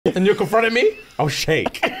and you're confronting me, I'll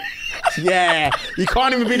shake. Yeah, you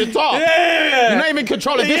can't even be the top. Yeah. You're not even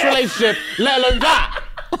controlling this relationship, let alone that.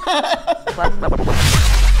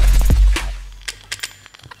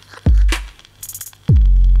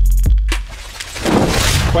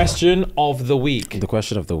 Question of the week. The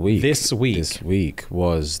question of the week. This week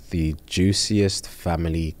was the juiciest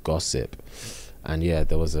family gossip. And yeah,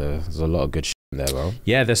 there was a lot of good shit in there, bro.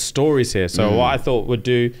 Yeah, there's stories here. So what I thought we'd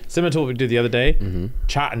do, similar to what we did the other day,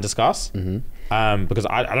 chat and discuss. Because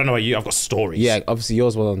I don't know about you, I've got stories. Yeah, obviously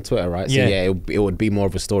yours was on Twitter, right? So yeah, it would be more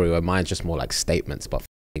of a story, where mine's just more like statements, but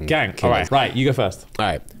gang. All right, you go first. All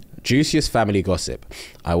right. Juiciest family gossip.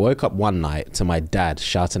 I woke up one night to my dad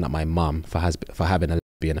shouting at my mum for having a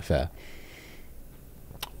lesbian affair.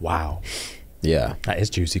 Wow. Yeah. That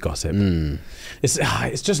is juicy gossip.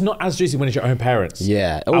 It's just not as juicy when it's your own parents.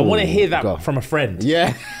 Yeah. I want to hear that from a friend.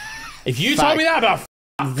 Yeah. If you told me that about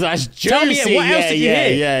that's juicy. Tell me what else did you hear?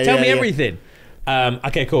 Yeah, Tell me everything.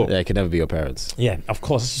 Okay, cool. Yeah, it can never be your parents. Yeah, of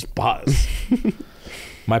course, it's just buzz.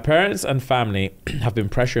 My parents and family have been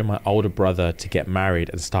pressuring my older brother to get married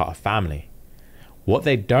and start a family. What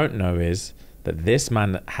they don't know is that this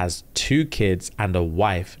man has 2 kids and a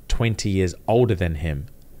wife 20 years older than him.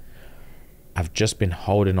 I've just been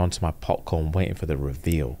holding on to my popcorn waiting for the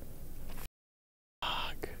reveal.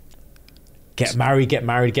 Fuck. Get married, get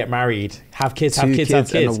married, get married. Have kids, have kids, have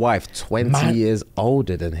kids. And a wife 20 years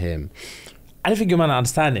older than him. I don't think your man are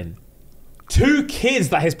understanding. 2 kids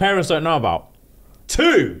that his parents don't know about.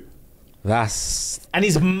 2. And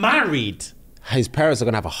he's married. His parents are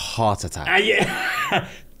gonna have a heart attack. Yeah.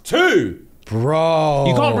 2. Bro.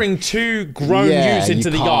 You can't bring 2 grown youths into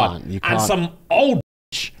the yard and some old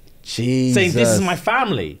Jesus. saying this is my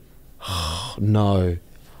family. No.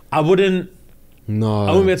 I wouldn't be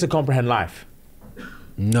able to comprehend life.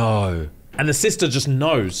 No. And the sister just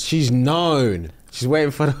knows. She's known. She's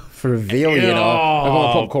waiting for reveal, you know. I got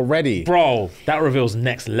my popcorn ready. Bro, that reveal's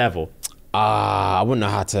next level. I wouldn't know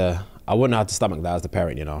how to stomach that as the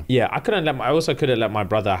parent, you know. Yeah, I also couldn't let my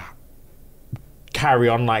brother carry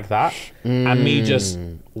on like that and me just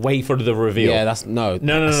wait for the reveal. Yeah, that's no.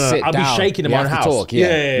 I'll be shaking in my own house. Talk.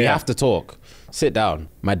 Yeah. You have to talk. Sit down.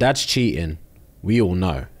 My dad's cheating. We all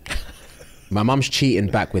know. My mum's cheating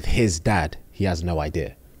back with his dad. He has no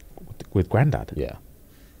idea. With granddad? Yeah.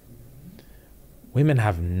 Women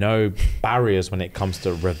have no barriers when it comes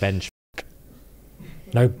to revenge.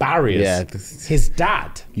 No barriers. Yeah. His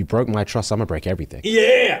dad. You broke my trust, I'm gonna break everything.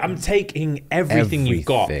 Yeah, I'm taking everything you've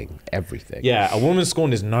got. Everything. Yeah, a woman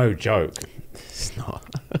scorn is no joke. It's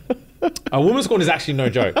not. A woman scorn is actually no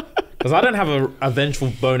joke. Because I don't have a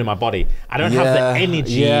vengeful bone in my body. I don't have the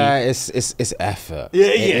energy. Yeah, it's effort. Yeah,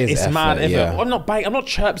 it's mad effort. Yeah. I'm not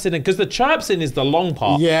chirpsing because the chirpsing is the long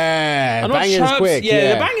part. Yeah, banging's quick.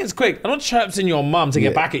 Yeah, the banging's quick. I'm not chirpsing your mum to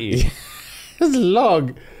get back at you. It's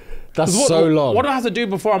long. That's so long. What do I have to do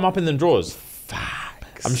before I'm up in the drawers?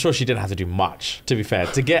 Facts. I'm sure she didn't have to do much, to be fair.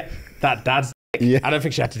 To get that dad's dick, I don't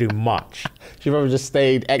think she had to do much. She probably just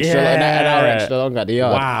stayed extra, an hour extra long at the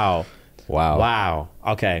yard. Wow.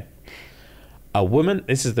 Okay. A woman,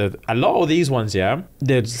 a lot of these ones,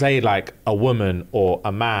 they'd say like a woman or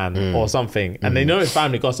a man or something, and they know it's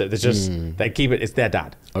family gossip. They keep it, it's their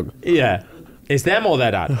dad. Okay. Yeah. It's them or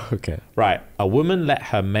their dad. Okay. Right. A woman let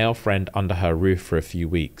her male friend under her roof for a few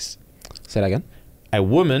weeks. Say that again. A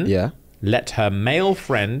woman let her male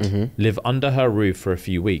friend live under her roof for a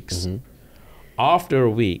few weeks. After a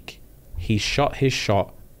week, he shot his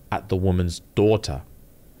shot at the woman's daughter.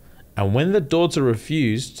 And when the daughter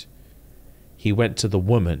refused, he went to the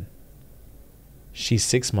woman. She's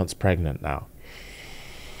 6 months pregnant now.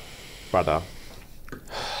 Brother.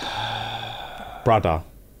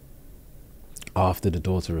 After the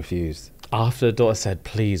daughter refused. After the daughter said,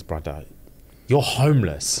 please, brother, you're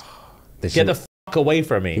homeless. Get the fuck away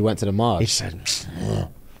from me. He went to the march. He said,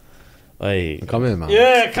 hey. Come in, man.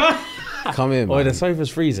 Yeah, come in, man. Oh, the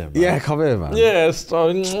sofa's freezing, man. Yeah, come in, man. Yeah,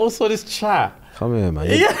 so what's all this chat? Come in, man.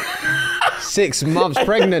 Yeah. 6 months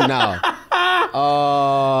pregnant now.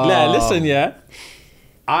 Oh. Yeah, listen,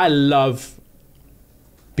 I love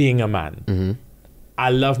being a man.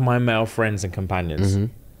 I love my male friends and companions.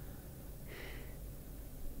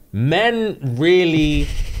 Men really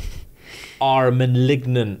are a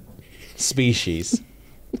malignant species.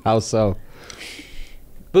 How so?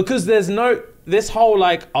 Because there's this whole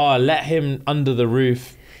like, let him under the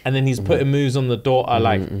roof and then he's putting moves on the daughter.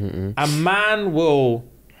 Like a man will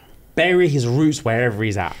bury his roots wherever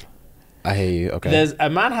he's at. I hear you, okay.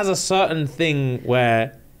 A man has a certain thing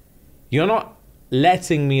where you're not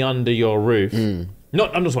letting me under your roof.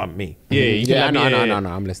 I'm just about me. Yeah, no,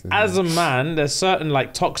 I'm listening. As a man, there's certain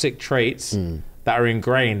like toxic traits that are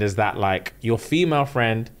ingrained is that like your female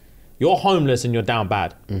friend, you're homeless and you're down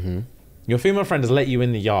bad. Your female friend has let you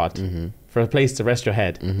in the yard for a place to rest your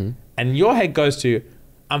head, and your head goes to,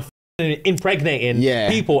 I'm impregnating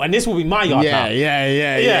people, and this will be my yard now.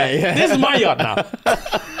 Yeah. This is my yard now.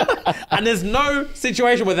 And there's no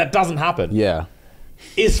situation where that doesn't happen. Yeah.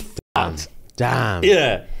 It's fucked. Damn.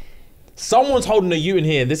 Yeah. Someone's holding a U in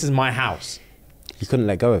here. This is my house. He couldn't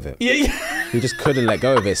let go of it. Yeah. He just couldn't let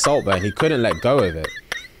go of it. Saltburn. He couldn't let go of it.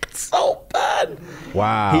 Saltburn.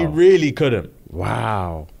 Wow. He really couldn't.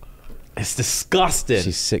 Wow. It's disgusting.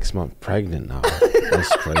 She's 6 months pregnant now.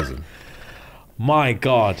 That's crazy. My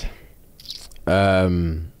God.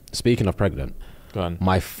 Speaking of pregnant, Go on.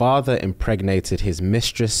 my father impregnated his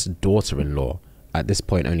mistress' daughter-in-law. At this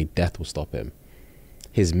point, only death will stop him.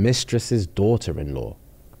 His mistress's daughter-in-law.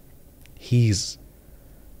 He's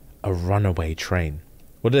a runaway train.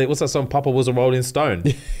 What's that song? Papa was a Rolling Stone.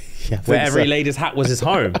 Where every lady's hat was his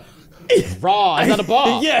home. Raw, is that a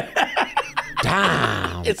bar? Yeah.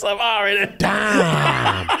 Damn. It's a bar, innit?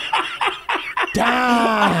 Damn.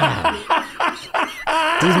 Damn.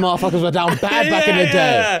 These motherfuckers were down bad back in the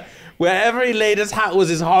day. Where every lady's hat was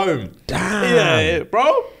his home. Damn. Yeah,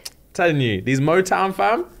 bro. Telling you, these Motown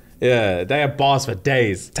fam, yeah, they have bars for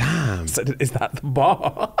days. Damn. So is that the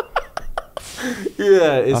bar?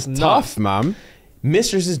 Yeah, it's That's tough, man.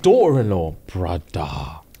 Mistress's daughter-in-law. Brother.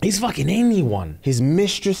 He's fucking anyone. His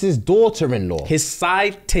mistress's daughter-in-law. His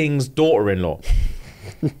side ting's daughter-in-law.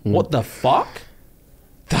 What the fuck?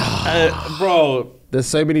 Bro. There's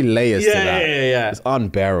so many layers to that. Yeah. It's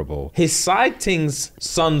unbearable. His side ting's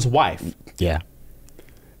son's wife. Yeah.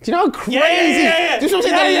 Do you know how crazy? Yeah. There's the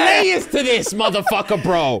layers to this, motherfucker,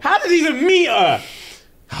 bro. How did he even meet her?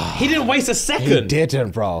 He didn't waste a second. He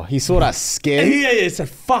didn't, bro. He saw that skin. Yeah, he said,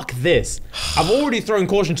 fuck this. I've already thrown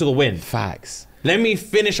caution to the wind. Facts. Let me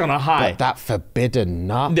finish on a high. But that forbidden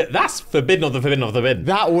nut. That's forbidden of the forbidden of the forbidden.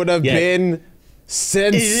 That would have been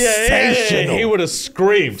sensational. Yeah. He would have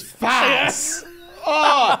screamed. Facts.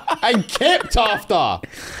 Oh, and kipped after.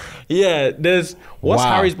 Yeah, there's, what's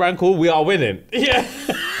Harry's brand called? We Are Winning. Yeah.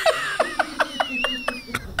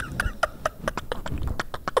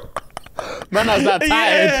 Man, that's that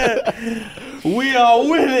tired. Yeah. We are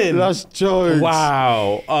winning. That's jokes.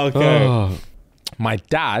 Wow. Okay. My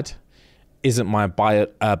dad isn't my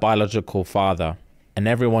biological father, and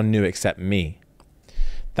everyone knew except me.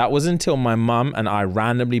 That was until my mum and I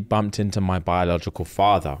randomly bumped into my biological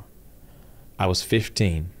father. I was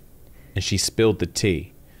 15, and she spilled the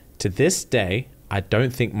tea. To this day, I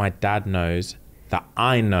don't think my dad knows that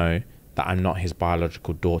I know that I'm not his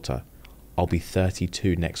biological daughter. I'll be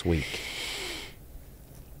 32 next week.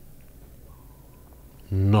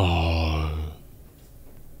 No.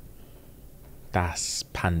 That's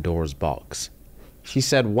Pandora's box. She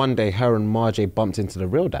said one day her and Marjay bumped into the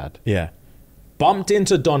real dad. Yeah. Bumped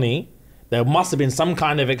into Donnie. There must have been some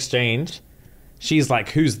kind of exchange. She's like,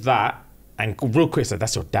 who's that? And real quick said,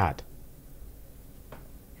 that's your dad.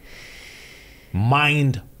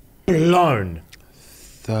 Mind blown.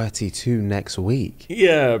 32 next week.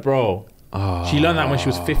 Yeah, bro. She learned that when she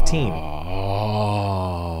was 15.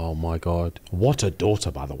 Oh my God. What a daughter,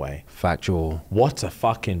 by the way. Factual. What a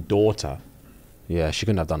fucking daughter. Yeah, she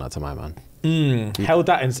couldn't have done that to my man. Held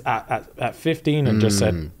that at 15 and just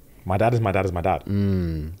said, my dad is my dad is my dad.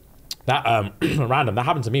 That random. That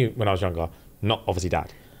happened to me when I was younger. Not obviously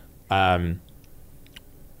dad. I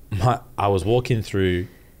was walking through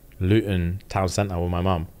Luton town centre with my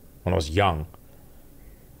mum when I was young,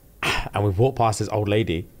 and we walked past this old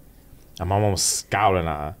lady, and my mum was scowling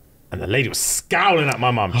at her, and the lady was scowling at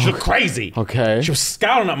my mum. She looked crazy. Okay. She was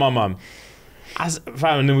scowling at my mum.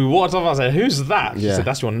 And then we walked off. I said, "Who's that?" She said,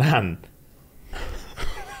 "That's your nan."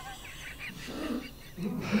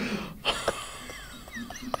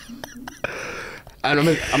 And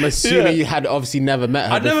I'm assuming you had obviously never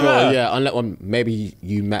met her before. Never met her. Yeah, unless maybe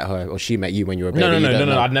you met her or she met you when you were a baby.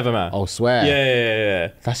 No, I'd never met her. Oh, swear.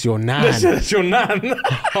 Yeah. That's your nan. That's your nan.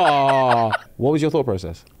 Oh, what was your thought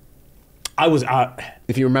process? I was,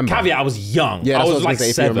 if you remember. caveat, I was young. Yeah, I was like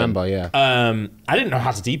say, 7. If you remember, yeah. I didn't know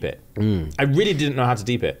how to deep it. I really didn't know how to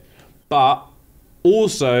deep it. But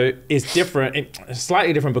also, it's different. It's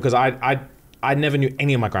slightly different because I never knew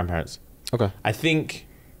any of my grandparents. Okay. I think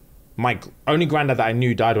my only granddad that I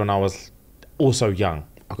knew died when I was also young,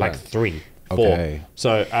 like 3, 4. Okay.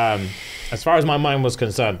 So as far as my mind was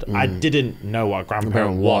concerned, I didn't know what a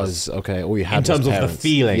grandparent was. Okay, all you had in terms of the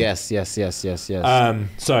feeling. Yes.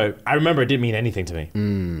 So I remember it didn't mean anything to me.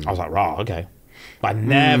 I was like, rah, okay. But I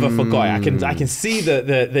never forgot it. I can see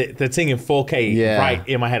the thing in 4K right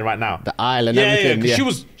in my head right now. The aisle and everything. Yeah.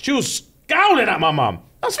 She was scowling at my mum.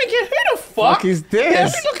 I was thinking, who the fuck is this? Yeah,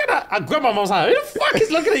 who's looking at? I grabbed my mom's hand. Who the fuck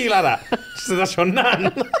is looking at you like that? She said, that's your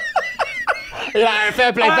nan. You're like,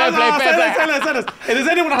 fair play, fair play, fair play. Say this. If there's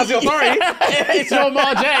anyone that has the authority, It's your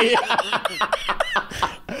Marjay.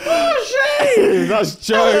 oh shit. That's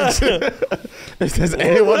jokes. If there's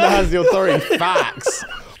anyone that has the authority, facts.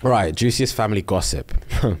 Right, juiciest family gossip.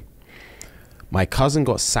 My cousin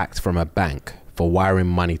got sacked from a bank for wiring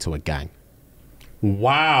money to a gang.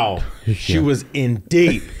 Wow. She was in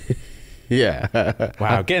deep. Yeah.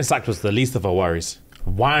 Wow, getting sacked was the least of her worries.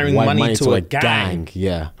 Wiring money to a gang.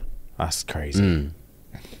 Yeah. That's crazy.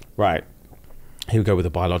 Right. Here we go with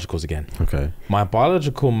the biologicals again. Okay. My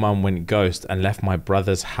biological mum went ghost and left my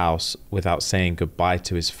brother's house without saying goodbye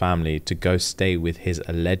to his family to go stay with his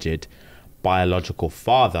alleged biological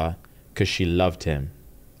father because she loved him.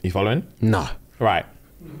 You following? No. Right.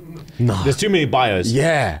 No. There's too many bios.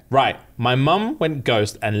 Yeah. Right. My mum went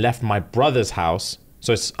ghost and left my brother's house.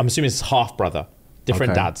 So I'm assuming it's half brother.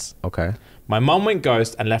 Different dads. Okay. My mum went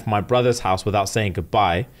ghost and left my brother's house without saying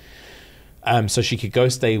goodbye. So she could go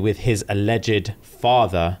stay with his alleged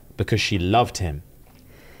father because she loved him.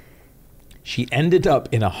 She ended up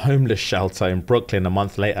in a homeless shelter in Brooklyn a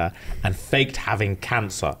month later and faked having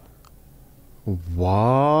cancer.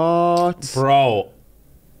 What? Bro,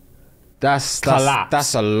 That's collapse.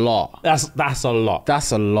 that's a lot. That's a lot.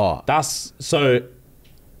 That's a lot. That's so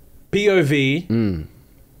POV.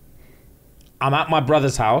 I'm at my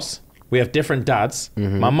brother's house. We have different dads.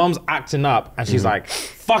 My mum's acting up and she's like,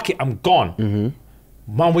 fuck it, I'm gone.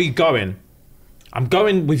 Mum, where you going? I'm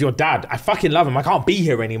going with your dad. I fucking love him. I can't be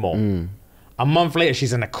here anymore. A month later,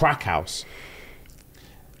 she's in a crack house.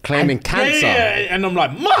 Claiming cancer. Yeah, and I'm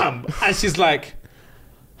like, Mum! And she's like,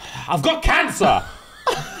 I've got cancer.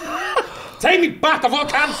 Take me back, I've got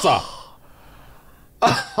cancer.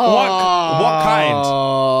 What kind?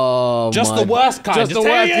 Oh, Just the worst kind. Just the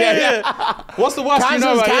worst, yeah. What's the worst? Cancer's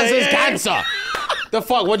you know, cancer's cancer. The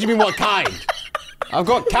fuck? What do you mean, what kind? I've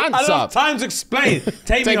got I cancer. don't have time to explain.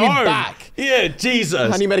 Take me me home. back. Yeah,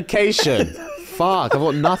 Jesus. I need medication. Fuck, I've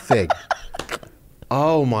got nothing.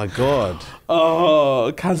 Oh my God.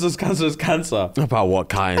 Oh, cancer's cancer. About what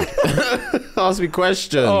kind? Ask me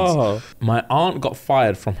questions. Oh. My aunt got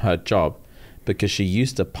fired from her job because she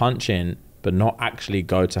used to punch in but not actually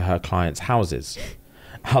go to her clients' houses.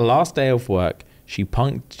 Her last day of work, she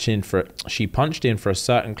punched in for a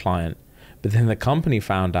certain client, but then the company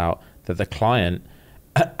found out that the client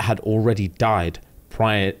had already died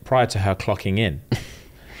prior to her clocking in.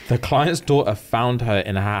 The client's daughter found her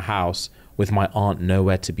in her house with my aunt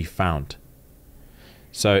nowhere to be found.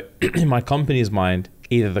 So in my company's mind,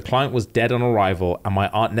 either the client was dead on arrival and my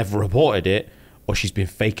aunt never reported it, or she's been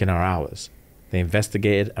faking her hours. They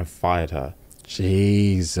investigated and fired her.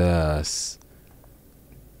 Jesus.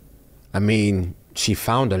 I mean, she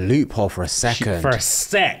found a loophole for a second.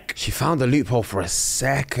 She found a loophole for a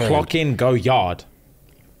second. Clock in, go yard.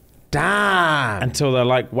 Damn. Until they're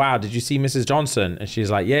like, wow, did you see Mrs. Johnson? And she's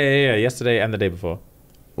like, yeah, yesterday and the day before.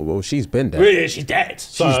 Well, she's been there. Really? She's dead.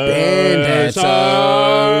 She's been there.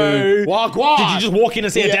 So walk. Did you just walk in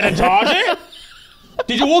and see her dead and charge it?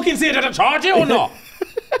 Did you walk in and see her dead and charge it or not?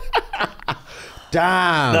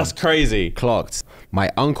 Damn. That's crazy. Clocked.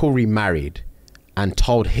 My uncle remarried and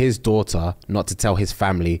told his daughter not to tell his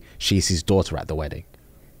family she's his daughter at the wedding.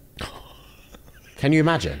 Can you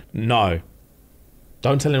imagine? No.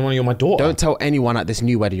 Don't tell anyone you're my daughter. Don't tell anyone at this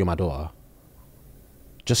new wedding you're my daughter.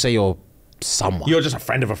 Just say you're someone. You're just a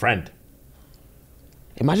friend of a friend.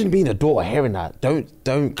 Imagine being a daughter hearing that.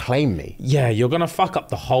 Don't claim me. Yeah, you're gonna fuck up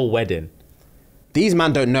the whole wedding. These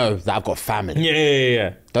men don't know that I've got family.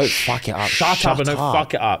 Yeah. Don't fuck it up. Shut up and don't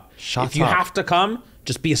fuck it up. Shut if you up. have to come,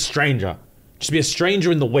 just be a stranger. Just be a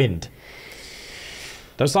stranger in the wind.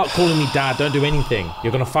 Don't start calling me dad. Don't do anything.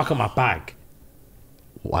 You're gonna fuck up my bag.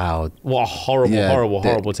 Wow. What a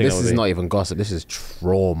horrible thing. This is not even gossip. This is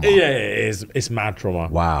trauma. Yeah, it is. It's mad trauma.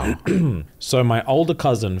 Wow. So my older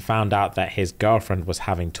cousin found out that his girlfriend was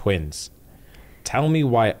having twins. Tell me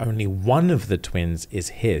why only one of the twins is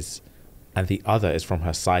his and the other is from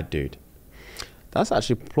her side dude. That's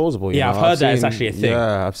actually plausible. Yeah, I've heard that it's actually a thing.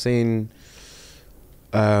 Yeah, I've seen,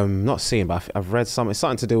 not seen, but I've read something. It's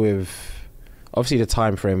something to do with, obviously, the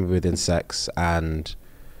time frame within sex and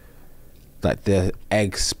like the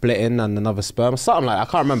egg splitting and another sperm, something like that.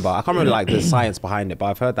 I can't remember like the science behind it, but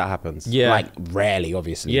I've heard that happens. Yeah, like rarely,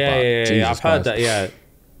 obviously. Yeah, but I've heard that. Yeah,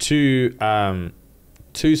 two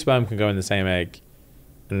sperm can go in the same egg,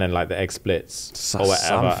 and then like the egg splits or whatever,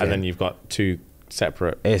 something. and then you've got two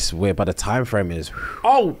separate. It's weird, but the time frame is.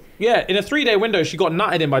 Oh yeah, in a 3-day window, she got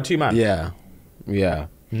nutted in by 2 men. Yeah.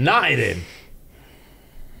 Nutted in.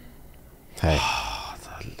 Hey.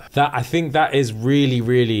 That I think that is really,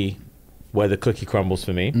 really where the cookie crumbles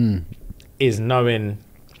for me, is knowing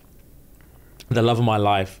the love of my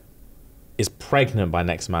life is pregnant by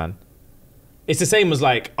next man. It's the same as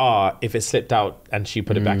like, if it slipped out and she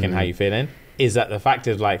put it back in, how you feeling? Is that the fact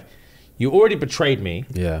is like, you already betrayed me.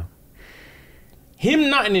 Yeah. Him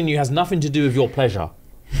nutting in you has nothing to do with your pleasure.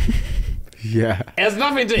 Yeah. It has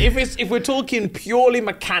nothing to, if we're talking purely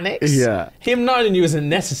mechanics, him nutting in you isn't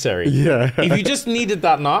necessary. Yeah. If you just needed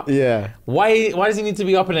that nut, why does he need to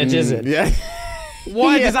be up in a jizzing? Yeah.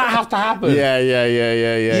 Why does that have to happen?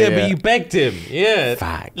 Yeah, but you begged him. Yeah.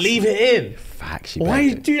 Facts. Leave it in. Facts. Why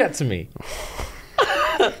you do that to me?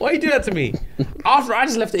 Why you do that to me? After I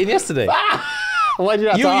just left it in yesterday. Why do you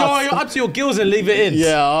have to ask? You're up to your gills and leave it in.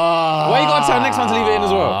 Yeah. Why you gotta tell the next one to leave it in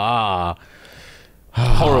as well?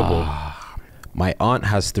 Horrible. My aunt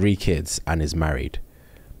has 3 kids and is married,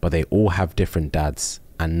 but they all have different dads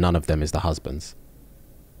and none of them is the husbands.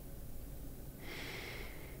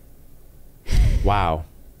 Wow.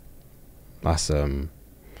 That's a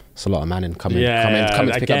lot of manning coming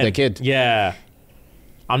to pick up their kid. Yeah.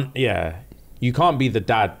 You can't be the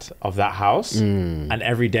dad of that house and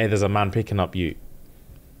every day there's a man picking up you.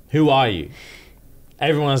 Who are you?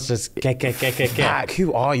 Everyone's just get.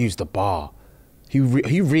 Who are you's the bar? Who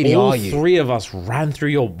really All are you? 3 of us ran through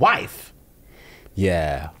your wife.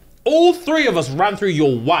 Yeah. All 3 of us ran through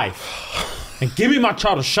your wife. And give me my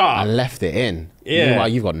child a shot. I left it in. Yeah. Meanwhile,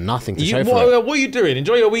 you've got nothing to show for it. What are you doing?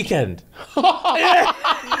 Enjoy your weekend. Because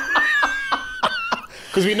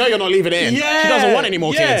we know you're not leaving it in. Yeah. She doesn't want any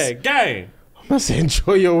more kids. Yeah, gang. I say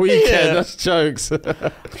enjoy your weekend. Yeah. That's jokes.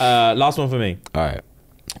 Last one for me. All right.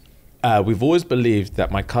 We've always believed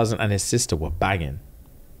that my cousin and his sister were banging.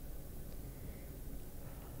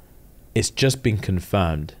 It's just been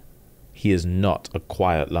confirmed he is not a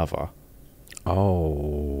quiet lover.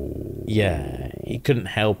 Oh. Yeah, he couldn't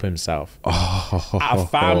help himself. At a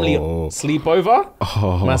family sleepover,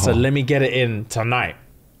 man said, let me get it in tonight.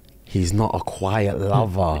 He's not a quiet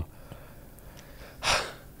lover.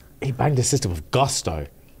 He banged his sister with gusto.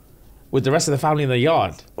 With the rest of the family in the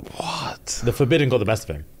yard. What? The forbidden got the best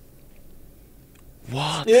of him.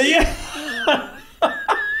 What? Yeah.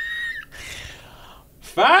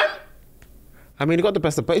 Fam? I mean, he got the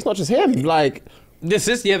best of, but it's not just him. Like, the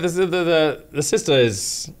sister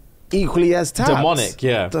is equally as tapped. demonic,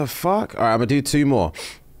 yeah. The fuck? All right, I'm gonna do 2 more.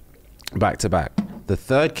 Back to back. The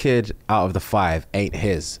 3rd kid out of the 5 ain't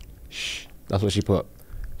his. Shh. That's what she put.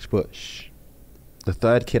 She put shh. The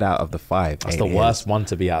 3rd kid out of the 5 That's ain't the his. worst one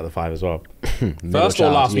to be out of the 5 as well. Middle First or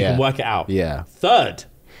child, last, we can work it out. Yeah. 3rd.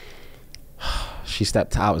 She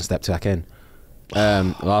stepped out and stepped back in.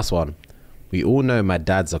 Last one. We all know my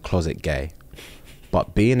dad's a closet gay,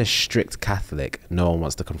 but being a strict Catholic, no one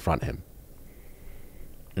wants to confront him.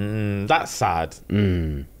 That's sad.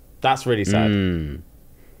 That's really sad.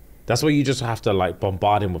 That's where you just have to like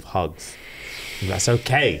bombard him with hugs. That's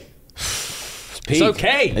okay. It's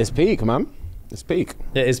okay. It's peak, man. It's peak.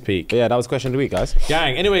 It is peak. But yeah, that was question of the week, guys.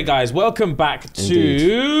 Gang, anyway, guys, welcome back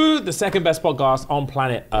to the second best podcast on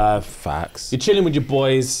planet Earth. Facts. You're chilling with your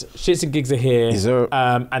boys. Shits and gigs are here. Yes, sir.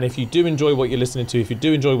 And if you do enjoy what you're listening to, if you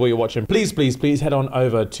do enjoy what you're watching, please head on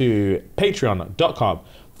over to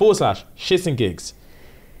patreon.com/ShxtsNGigs.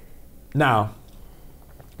 Now,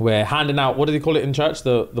 we're handing out, what do they call it in church?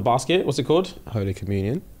 The basket? What's it called? Holy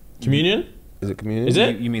Communion. Communion? Is it communion? Is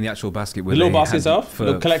it? You mean the actual basket? The little basket itself?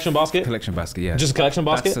 The collection basket? Collection basket, yeah. Just a collection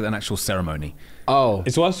basket? That's an actual ceremony. Oh.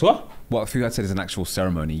 It's what? What if you had said it's an actual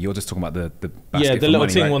ceremony? You're just talking about the basket. Yeah, the for little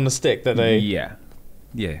money, thing right? on the stick that they... Yeah.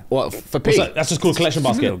 What, for Pete? That's just called collection It's a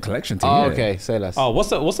basket. little collection thing, Oh, yeah. okay. Say less. Oh, what's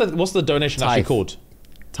the donation actually Tithe. called?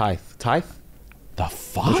 Tithe. Tithe? The I'm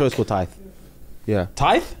fuck? sure it's called tithe. Yeah.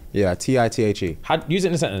 Tithe? Yeah, T-I-T-H-E. Use it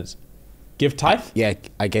in a sentence. Give tithe? Yeah,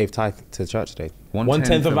 I gave tithe to the church today.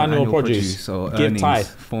 1/10 of annual produce. Or Give earnings tithe.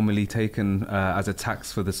 formerly taken as a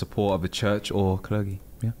tax for the support of a church or clergy.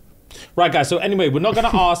 Yeah. Right, guys. So anyway, we're not going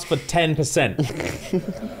to ask for 10%.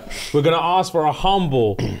 We're going to ask for a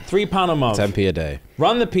humble £3 a month. 10p a day.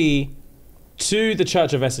 Run the P to the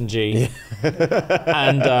Church of SNG.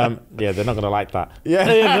 And yeah, they're not going to like that.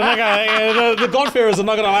 Yeah. The God-fearers are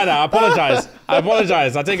not going to like that. I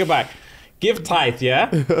apologize. I take it back. Give tithe, yeah?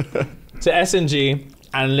 To SNG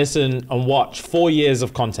and listen and watch 4 years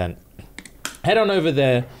of content. Head on over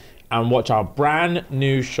there and watch our brand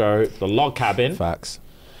new show, The Log Cabin. Facts.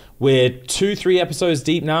 We're 2-3 episodes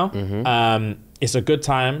deep now. It's a good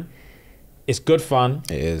time. It's good fun.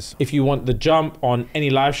 It is. If you want the jump on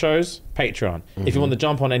any live shows, Patreon. If you want the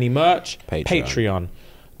jump on any merch, Patreon.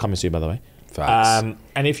 Coming soon, by the way. Facts.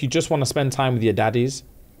 And if you just want to spend time with your daddies,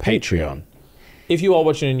 Patreon. If you are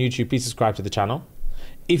watching on YouTube, please subscribe to the channel.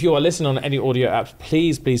 If you are listening on any audio apps,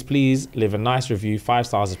 please, please, please leave a nice review. 5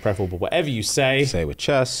 stars is preferable, whatever you say. Say it with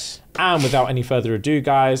chess. And without any further ado,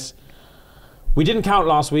 guys, we didn't count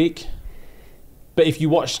last week, but if you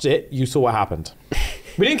watched it, you saw what happened.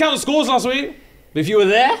 We didn't count the scores last week, but if you were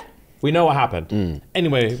there, we know what happened.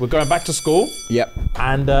 Anyway, we're going back to school. Yep.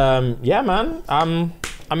 And yeah, man, I'm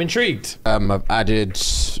intrigued. I've added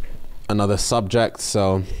another subject,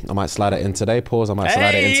 so I might slide it in today. Pause. I might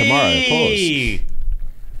slide it in tomorrow. Pause.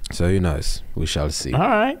 So who knows? We shall see. All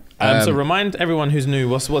right. So remind everyone who's new.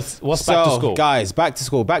 What's back to school? Guys, back to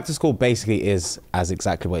school. Back to school basically is as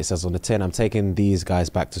exactly what it says on the tin. I'm taking these guys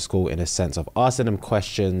back to school in a sense of asking them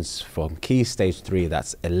questions from key stage 3.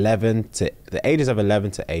 That's 11 to the ages of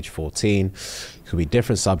 11 to age 14. It could be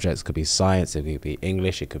different subjects. It could be science. It could be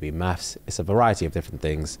English. It could be maths. It's a variety of different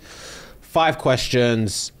things. 5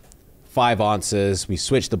 questions, 5 answers. We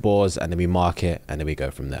switch the boards and then we mark it and then we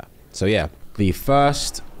go from there. So yeah, the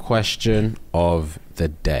first question of the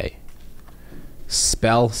day.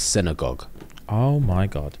 Spell synagogue. Oh my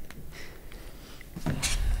God.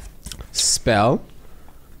 Spell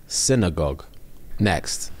synagogue.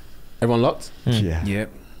 Next. Everyone locked? Yeah. Yep.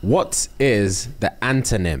 What is the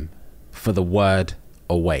antonym for the word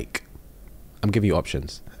awake? I'm giving you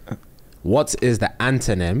options. What is the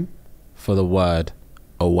antonym for the word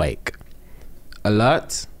awake?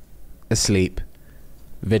 Alert, asleep,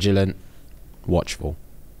 vigilant, watchful.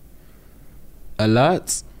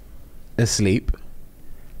 Alert, asleep,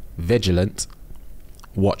 vigilant,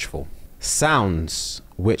 watchful. Sounds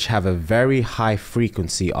which have a very high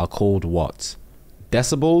frequency are called what?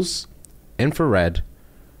 Decibels, infrared,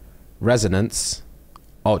 resonance,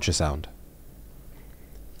 ultrasound.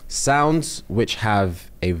 Sounds which have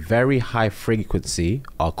a very high frequency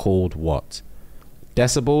are called what?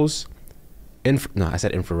 Decibels, no, I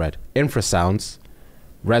said infrared. Infrasounds,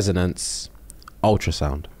 resonance,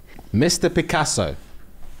 ultrasound. Mr. Picasso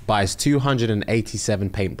buys 287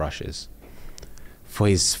 paintbrushes for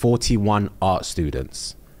his 41 art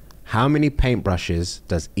students. How many paintbrushes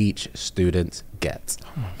does each student get?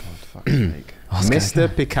 Oh my God, fuck's sake. Mr.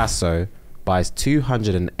 Picasso buys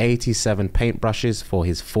 287 paintbrushes for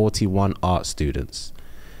his 41 art students.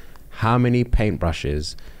 How many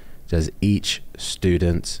paintbrushes does each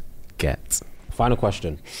student get? Final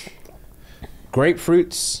question.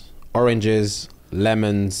 Grapefruits, oranges,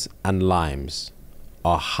 lemons, and limes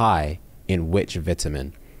are high in which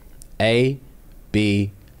vitamin? A,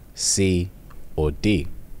 B, C, or D?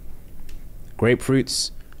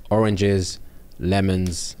 Grapefruits, oranges,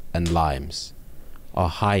 lemons, and limes are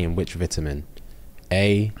high in which vitamin?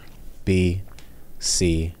 A, B,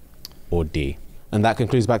 C, or D? And that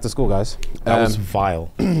concludes back to school, guys. That was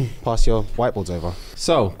vile. Pass your whiteboards over.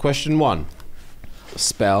 So, question 1.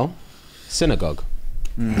 Spell synagogue.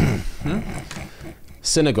 Synagogue.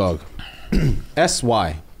 SYNAGOGUE.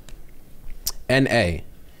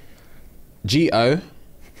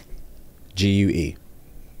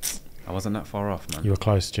 I wasn't that far off, man. You were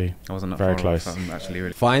close, G. I wasn't that Very far close. off. I'm actually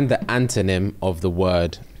really... Find the antonym of the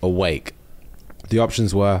word awake. The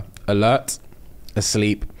options were alert,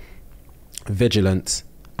 asleep, vigilant,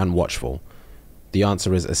 and watchful. The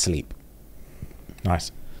answer is asleep.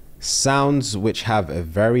 Nice. Sounds which have a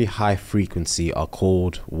very high frequency are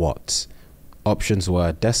called what? Options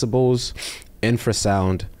were decibels,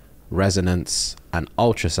 infrasound, resonance, and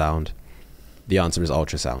ultrasound. The answer is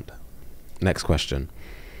ultrasound. Next question.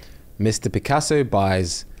 Mr. Picasso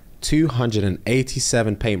buys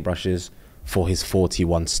 287 paintbrushes for his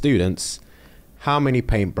 41 students. How many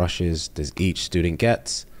paintbrushes does each student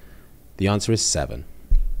get? The answer is 7.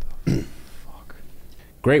 Fuck.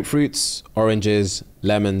 Grapefruits, oranges,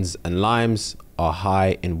 lemons, and limes are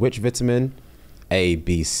high in which vitamin? A,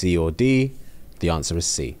 B, C, or D? The answer is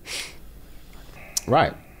C.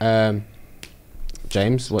 Right.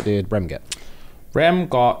 James, what did Rem get? Rem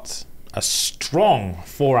got a strong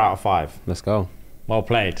 4 out of 5. Let's go. Well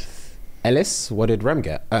played. Ellis, what did Rem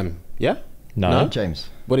get? Yeah? No. James.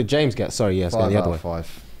 What did James get? Sorry, yeah, it's going 5 the out other way. of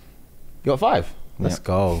 5. You got 5? Let's Yep.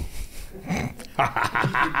 go.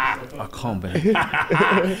 I can't believe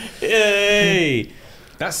Hey.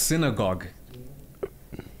 that's synagogue.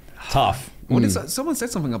 Tough. What is that? Someone said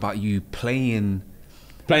something about you playing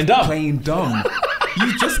Playing dumb.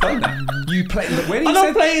 You just done that. You play when he I'm not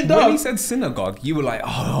said playing dumb. when he said synagogue, you were like,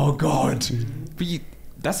 oh God. But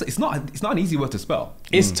it's not an easy word to spell.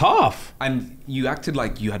 It's tough. And you acted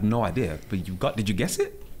like you had no idea, but did you guess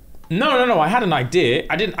it? No. I had an idea.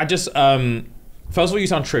 I just first of all, you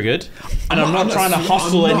sound triggered, and I'm not trying to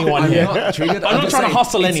hustle anyone here. I'm not triggered. I'm not just trying to saying,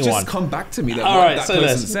 hustle it's anyone. just come back to me that All what right, that so person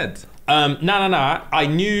listen. said. No. I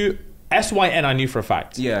knew SYN I knew for a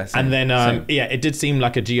fact. Yeah, same, and then same. yeah, it did seem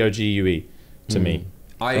like a GOGUE to me.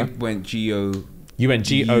 I went GO. You went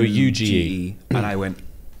GOUGE. and I went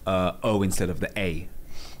O instead of the A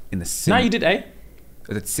in the sin. No, you did A.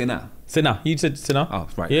 It's sinner. Sinner. You said Sinner. Oh,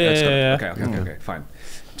 right. Yeah, Just got- yeah. Okay, fine.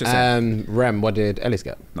 Just saying. Rem, what did Ellis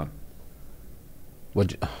get? None.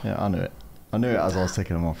 What? Yeah, I knew it. I knew it as I was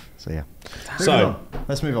taking them off. So yeah. So- Moving on.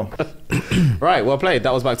 Let's move on. Right, well played.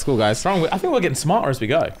 That was back to school, guys. Strong. I think we're getting smarter as we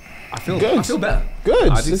go. I feel Good. I feel better. Good.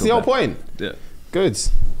 I That's do the feel whole better. point. Yeah. Good.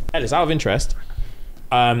 Ellis, out of interest,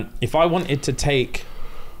 if I wanted to take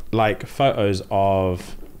like photos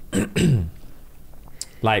of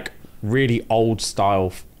like really old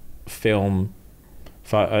style film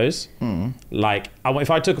photos, like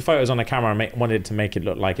if I took photos on a camera and wanted to make it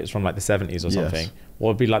look like it's from like the 70s or Yes. something, what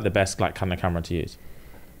would be like the best like kind of camera to use?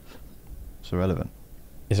 It's irrelevant.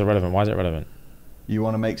 It's irrelevant. Why is it relevant? You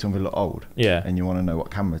want to make something look old. Yeah. And you want to know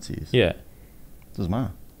what camera to use. Yeah. Doesn't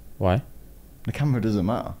matter. Why? The camera doesn't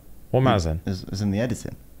matter. What matters then? It's in the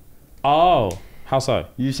editing. Oh, how so?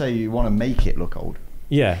 You say you want to make it look old.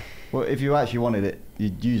 Yeah. Well, if you actually wanted it,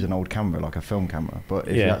 you'd use an old camera, like a film camera. But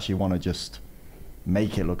if you Yeah. actually want to just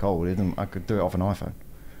make it look old, I could do it off an iPhone.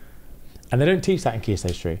 And they don't teach that in Key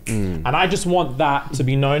Stage 3. And I just want that to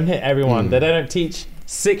be known to everyone, that they don't teach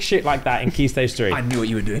sick shit like that in Key Stage 3. I knew what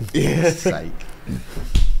you were doing. Sake.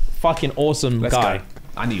 Fucking awesome Let's guy. go.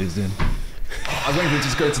 I knew you was doing. I was waiting for you to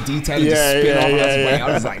just go to detail and Yeah, just spin yeah, off. yeah,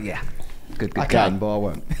 I was like, yeah. Good. I can, but I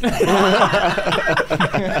won't.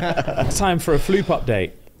 It's time for a Floop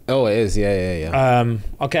update. Oh, it is. Yeah.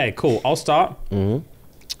 Okay, cool. I'll start.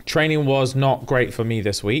 Training was not great for me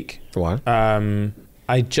this week. Why?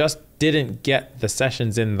 I just didn't get the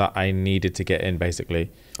sessions in that I needed to get in, basically.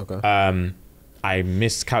 Okay. I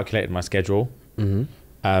miscalculated my schedule.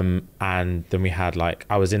 And then we had like,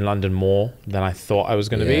 I was in London more than I thought I was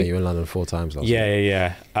going to Yeah, be. you were in London 4 times last week.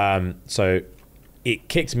 Yeah. So it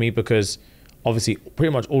kicked me because obviously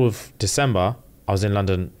pretty much all of December, I was in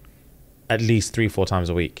London at least 3-4 times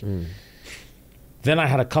a week. Then I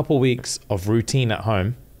had a couple weeks of routine at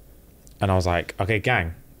home and I was like, okay,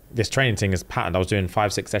 gang, this training thing is patterned. I was doing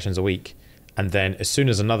 5-6 sessions a week. And then as soon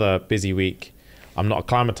as another busy week, I'm not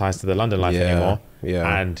acclimatized to the London life anymore.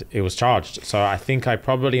 Yeah. And it was charged. So I think I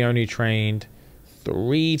probably only trained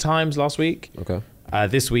 3 times last week. Okay.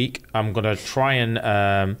 This week, I'm going to try and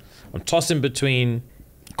I'm tossing between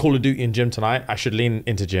Call of Duty and gym tonight. I should lean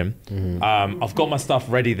into gym. I've got my stuff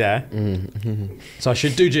ready there. So I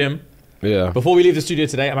should do gym. Yeah. Before we leave the studio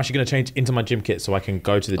today, I'm actually going to change into my gym kit so I can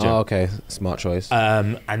go to the gym. Oh, okay. Smart choice.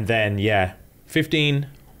 And then, yeah, 15,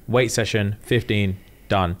 weight session, 15,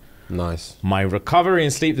 done. Nice. My recovery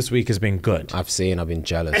and sleep this week has been good. I've been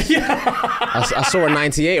jealous. I saw a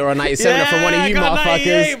 98 or a 97 from one of you I got motherfuckers.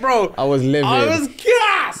 98, bro. I was livid. I was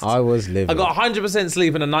gassed. I was livid. I got 100%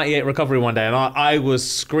 sleep and a 98 recovery one day, and I was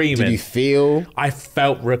screaming. Did you feel? I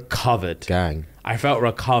felt recovered. Gang. I felt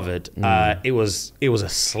recovered. It was a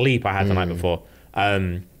sleep I had the night before.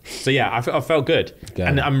 So yeah, I felt good.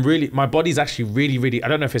 Gang. And my body's actually really, I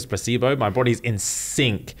don't know if it's placebo, my body's in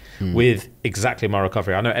sync with exactly my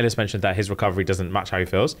recovery. I know Ellis mentioned that his recovery doesn't match how he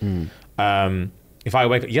feels. If I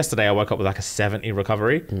yesterday I woke up with like a 70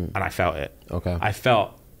 recovery and I felt it. Okay. I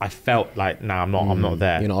felt like, nah, I'm not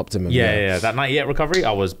there. You're not optimum. Yeah. That 98 recovery,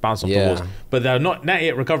 I was bouncing off the walls. But the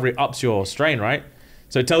 98 recovery ups your strain, right?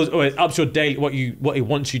 So it it ups your daily what it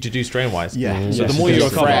wants you to do strain wise. Yeah. So the Yes, more it's you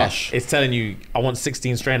just recover, fresh. it's telling you I want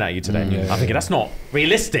 16 strain out of you today. I'm thinking that's not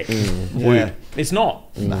realistic. Yeah. It's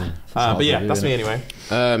not. But yeah, that's me anyway.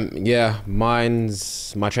 Yeah,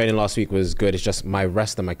 my training last week was good. It's just my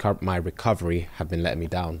rest and my recovery have been letting me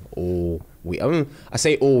down all week. I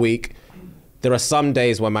say all week. There are some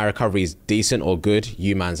days where my recovery is decent or good.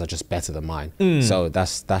 You mans are just better than mine. So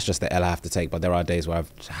that's just the L I have to take. But there are days where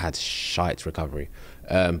I've had shite recovery.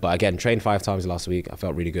 But again, trained 5 times last week. I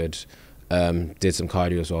felt really good. Did some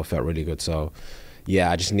cardio as well. Felt really good. So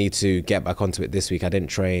yeah, I just need to get back onto it this week. I didn't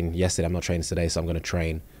train yesterday. I'm not training today. So I'm going to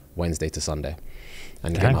train Wednesday to Sunday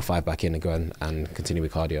and get my 5 back in and go and continue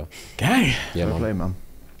with cardio. Gang. Yeah, Fair man. play, man.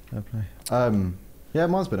 Fair play. Yeah,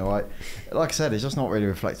 mine's been alright. Like I said, it's just not really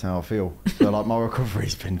reflecting how I feel. So like my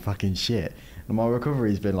recovery's been fucking shit. And my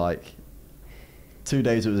recovery's been like 2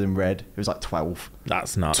 days it was in red. It was like 12.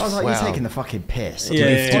 That's nuts. I was like, Wow. you're taking the fucking piss. Yeah,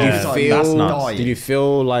 Did you yeah. feel? That's nuts. Did you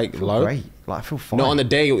feel like I feel low? great. Like I feel fine. No, on the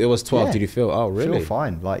day it was 12. Yeah. Did you feel? Oh, really? I feel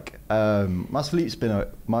fine. Like my sleep's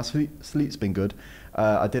been good.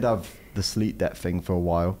 I did have the sleep debt thing for a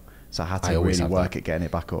while, so I had I to always really have work that. at getting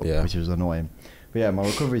it back up, Yeah. which was annoying. But yeah, my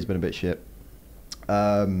recovery's been a bit shit.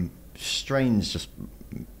 Strain's just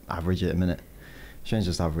average at a minute. Strain's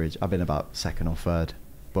just average. I've been about 2nd or 3rd,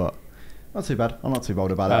 but Not too bad. I'm not too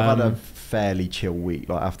bothered about it. I've had a fairly chill week.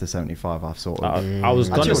 Like after 75, I've sort of. I was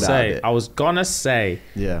gonna chilled out a say.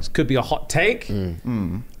 bit. Yeah. This could be a hot take. I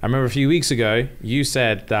remember a few weeks ago you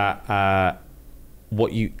said that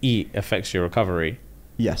what you eat affects your recovery.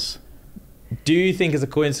 Yes. Do you think it's a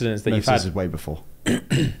coincidence that No, you've this had is way before.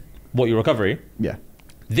 what your recovery? Yeah.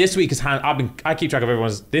 This week is I keep track of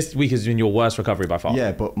everyone's. This week has been your worst recovery by far.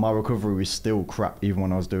 Yeah, but my recovery was still crap even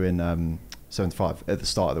when I was doing 75 at the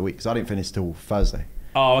start of the week because I didn't finish till Thursday.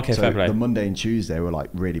 Oh, okay, So fair play. the Monday and Tuesday were like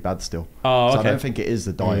really bad still. Oh, So okay. I don't think it is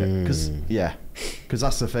the diet because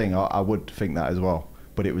that's the thing. I would think that as well,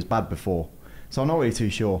 but it was bad before, so I'm not really too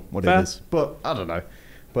sure what Fair. it is. But I don't know.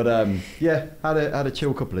 But yeah, had a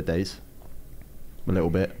chill couple of days, a little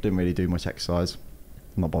bit. Didn't really do much exercise.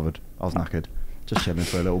 Not bothered. I was knackered. Just chilling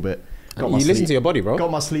for a little bit. You listen to your body, bro.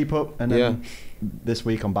 Got my sleep up, and then this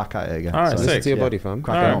week I'm back at it again. All right, So, sick. Listen to your body, fam.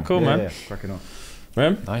 cracking All right, on. cool, man. Yeah, cracking on.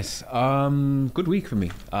 Rem? Nice. Good week for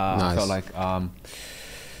me. I felt like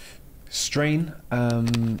strain.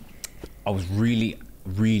 I was really,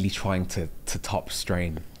 really trying to top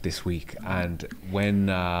strain this week, and when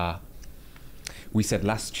we said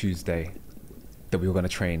last Tuesday that we were going to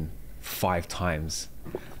train 5 times.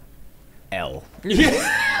 L.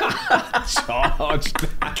 Charged.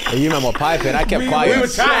 You remember piping? I kept quiet. We were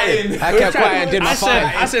chatting. I kept quiet and did my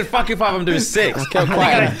 5. I said, fuck it, 5, I'm doing 6. I kept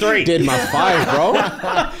quiet and 3. did my 5,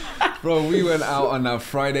 bro. Bro, we went out on a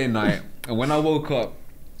Friday night, and when I woke up,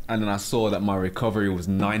 and then I saw that my recovery was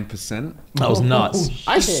 9%. That was nuts.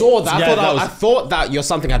 I saw that. Yeah, I thought that your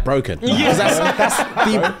something had broken. Yeah. That's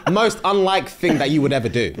the most unlike thing that you would ever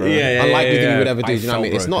do. Yeah, Unlikely thing you would ever do. I Do you know what I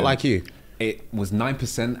mean? felt It's not broken. like you. It was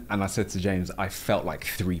 9%, and I said to James, I felt like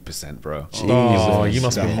 3%, bro. Oh, you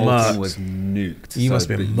must the be whole murked. thing was nuked. You must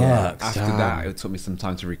be murked. After Damn. that, it took me some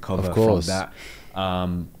time to recover Of from course. that.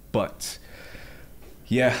 But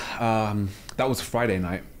yeah, that was Friday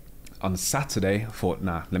night. On Saturday, I thought,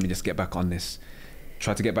 nah, let me just get back on this.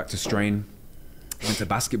 Tried to get back to strain. Went to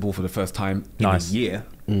basketball for the first time in Nice. a year.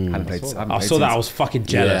 Hadn't played, I saw that. I was fucking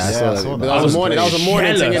jealous. Yeah, I saw I that. saw But that. that was a morning. That was a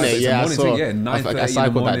morning thing, Jealous. innit? It's a Yeah, I morning saw. thing, yeah, I 9:30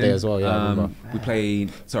 cycled that day as well. Yeah, I remember. we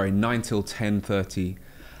played 9 till 10:30,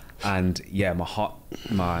 and yeah,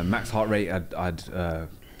 my max heart rate I'd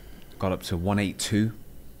got up to 182.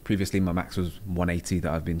 Previously, my max was 180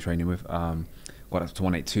 that I've been training with. Got up to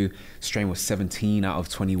 182. Strain was 17 out of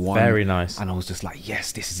 21. Very nice. And I was just like,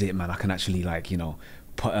 yes, this is it, man. I can actually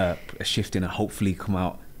put a shift in and hopefully come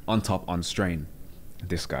out on top on strain.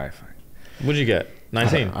 This guy. What'd you get?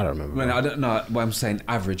 19? I don't remember. Well, I don't know what I'm saying.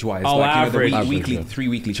 Average-wise, Oh, average. the weekly, 3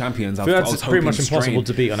 weekly champions. I feel I that's was pretty much hoping impossible strain.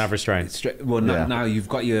 to beat on average strain. Well, Yeah. now you've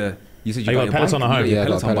got your. You said Oh, you you got got your Peloton bike. at home? You got your Yeah, I got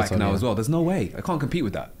Peloton bike Peloton, now yeah. as well. There's no way. I can't compete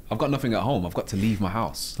with that. I've got nothing at home. I've got to leave my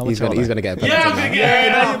house. He's gonna get a Yeah, I'm Peloton. gonna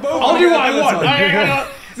get I'll do what I want.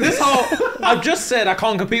 This whole I've just said I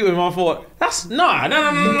can't compete with him. I thought that's no.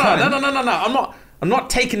 I'm not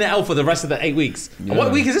taking the L for the rest of the 8 weeks. Yeah.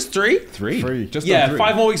 What week is this? 3? 3. Just Yeah, on 3.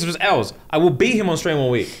 5 more weeks of just L's. I will beat him on strain 1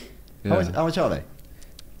 week. Yeah. How much are they?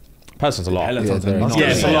 Person's a lot. Peloton's Yeah, a lot. Yeah,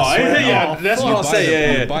 it's a lot. Yeah, that's what I'll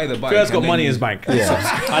say. You buy the bike Phil's got and then money in you- his bank.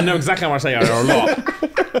 I know exactly how much they are. They're a lot.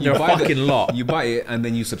 They're a buy the- fucking lot. You buy it and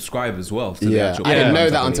then you subscribe as well. To the Yeah, actual I didn't know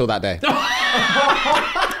platform, that I until believe. that day.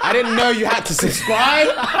 I didn't know you had to subscribe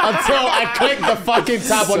until I clicked the fucking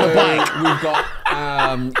tab on the So, bike. we've got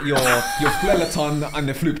your Peloton and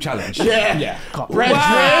the Floop challenge. Yeah. Brethren.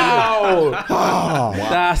 Wow.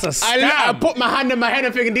 That's a scam. I put my hand in my head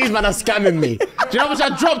and thinking these men are scamming me. Do you know how much I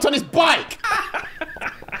dropped on this bike?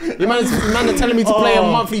 You man are telling me to pay a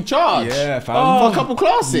monthly charge. Yeah, fam. For a couple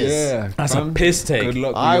classes. Yeah, That's fam. a piss take. Good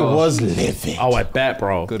luck. With I your- was living. Oh, I bet,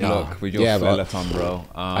 bro. Good luck with your Yeah, but- Peloton, bro.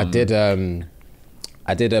 I did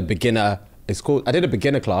a beginner. I did a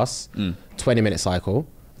beginner class, 20-minute cycle.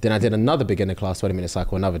 Then I did another beginner class, 20-minute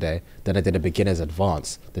cycle another day. Then I did a beginner's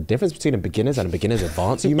advance. The difference between a beginner's and a beginner's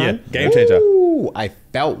advance, you man? Yeah, game changer. Ooh, I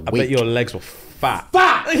felt I weak. bet your legs were fat.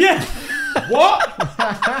 Fat? Yeah. What?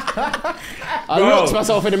 I looked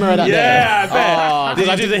myself in the mirror that day. Yeah, I bet. Oh,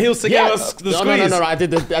 Did you do the heel stick Yeah. out the No, squeeze? no. I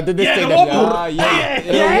did this Yeah, thing. the then, wobble.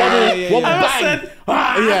 yeah. Wobble I bang. said,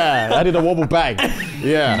 ah. Yeah, I did a wobble bang.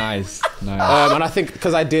 Yeah. Nice. And I think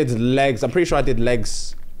because I did legs, I'm pretty sure I did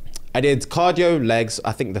legs. I did cardio, legs.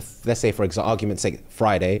 I think let's say for argument's sake,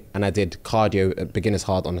 Friday, and I did cardio at beginner's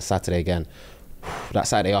hard on a Saturday again. That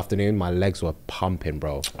Saturday afternoon, my legs were pumping,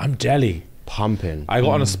 bro. I'm jelly. Pumping. I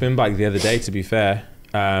got on a spin bike the other day, to be fair.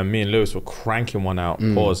 Me and Lewis were cranking one out.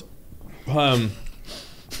 Pause.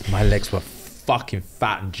 My legs were fucking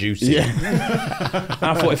fat and juicy. Yeah. And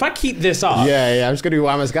I thought, if I keep this up, Yeah. I'm just gonna be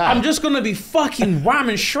Whammer's guy. I'm just gonna be fucking wham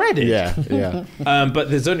and shredded. Yeah.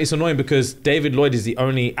 But it's annoying because David Lloyd is the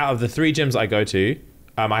only, out of the 3 gyms I go to,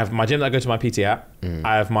 I have my gym that I go to my PT at,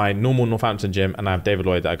 I have my normal Northampton gym, and I have David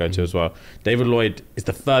Lloyd that I go to as well. David Lloyd is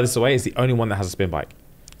the furthest away. It's the only one that has a spin bike.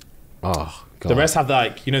 Oh God. The rest have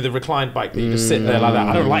the reclined bike that you just sit there like that.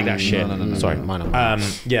 I don't like that shit. No. Sorry.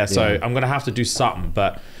 So I'm gonna have to do something.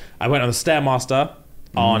 But I went on the Stairmaster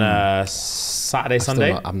on Saturday,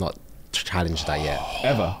 Sunday. I'm not challenged that yet.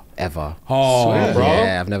 Ever. Oh, Swear. bro.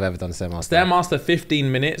 Yeah, I've never ever done Stairmaster. Stairmaster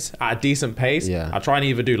 15 minutes at a decent pace. Yeah. I try and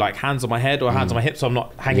either do like hands on my head or hands on my hips so I'm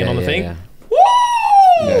not hanging on the thing. Yeah.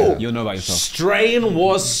 Woo! Yeah. You'll know about yourself. Strain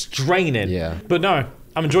was straining. Yeah. But no,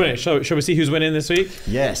 I'm enjoying it. Shall we see who's winning this week?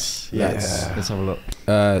 Yes. Let's have a look.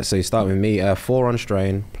 So you start with me. 4 on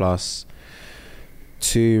strain plus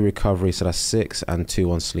 2 recovery, so that's 6, and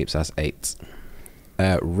 2 on sleep, so that's 8.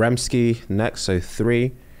 Remski next, so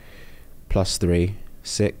 3 plus 3,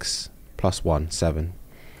 6 plus 1, 7.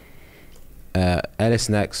 Ellis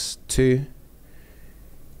next, 2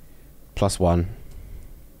 plus 1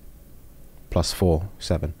 plus 4,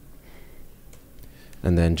 7.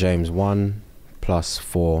 And then James, 1 plus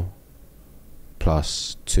 4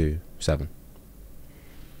 plus 2, 7.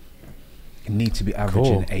 You need to be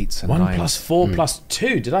averaging 8s and 1 9s. plus 4 plus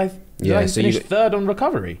 2. Did I so finish you- third on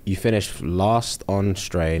recovery? You finished last on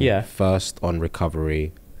strain, Yeah. first on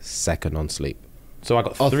recovery, second on sleep. So I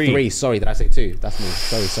got Oh, 3. 3. Sorry, did I say 2? That's me.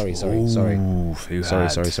 Sorry. Oof, who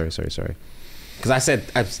had? Sorry. Because I said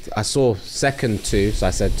I saw second 2, so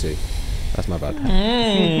I said 2. That's my bad.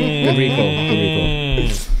 Good recall.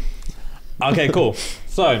 Okay, cool.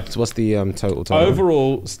 So So what's the total time?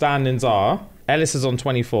 overall standings are Ellis is on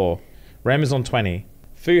 24, Rem is on 20,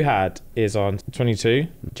 Fuhad is on 22,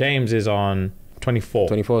 James is on 24.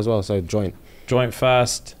 24 as well, so joint. Joint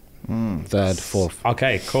first. Third, fourth.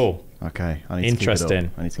 Okay, cool. Okay. I need Interesting. To keep it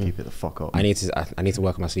up. I need to keep it the fuck up. I need to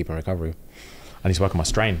work on my sleep and recovery. I need to work on my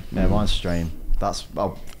strain. Yeah, mine's strain. That's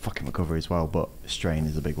fucking recovery as well, but strain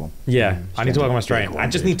is a big one. Yeah, I need to work on my Strain's a strain. big I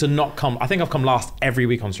one, just dude. need to not come. I think I've come last every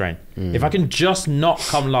week on strain. If I can just not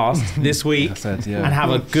come last this week That's it, yeah. and have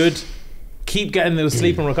a good, keep getting the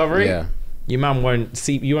sleep and recovery, Yeah. you won't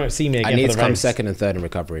see me again. I need for to the come race. second and third in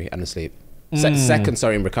recovery and in sleep. Second,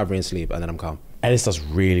 sorry, in recovery and sleep, and then I'm calm. Ellis does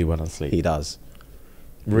really well on sleep. He does.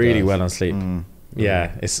 Really does. well on sleep.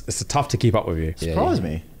 Yeah, it's tough to keep up with you. Yeah, Surprised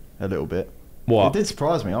me a little bit. What? It did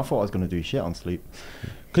surprise me. I thought I was going to do shit on sleep.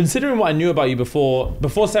 Considering what I knew about you before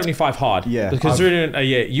 75 hard. Yeah, Considering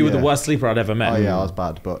you were the yeah. worst sleeper I'd ever met. Oh yeah, I was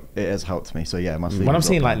bad, but it has helped me. So yeah, my sleep. When I'm is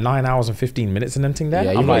seeing up like now. 9 hours and 15 minutes in them thing there,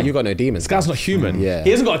 Yeah, I'm like, you got no demons. this guy's not human. Yeah.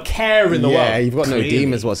 He hasn't got a care in the world. Yeah, you've got no Clearly.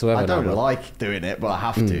 demons whatsoever. I don't now, bro. like doing it, but I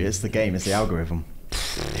have to. It's the game. It's the algorithm.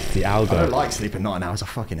 The I don't algo. like sleeping 9 hours. I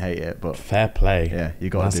fucking hate it. But Fair play. Yeah, you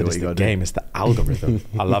gotta I do said what it's you the gotta do. game. It's the algorithm.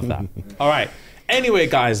 I love that. All right. Anyway,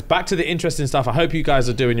 guys, back to the interesting stuff. I hope you guys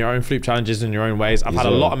are doing your own Floop challenges in your own ways. I've had a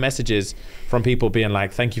lot of messages from people being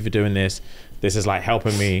like, thank you for doing this. This is like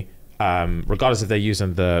helping me, regardless if they're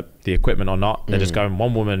using the equipment or not. They're just going,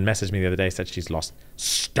 one woman messaged me the other day, said she's lost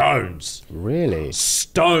stones Really?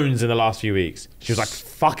 in the last few weeks. She was like,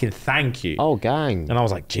 fucking thank you. Oh, gang. And I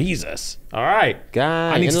was like, Jesus. All right.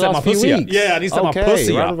 Gang. I need in to the set my last few pussy up. weeks. Yeah, I need to set my Okay,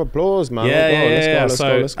 pussy round up. of applause, man. Yeah. Let's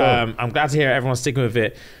go. So I'm glad to hear everyone's sticking with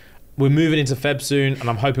it. We're moving into Feb soon, and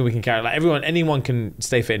I'm hoping we can carry like anyone can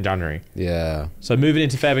stay fit in January. Yeah. So moving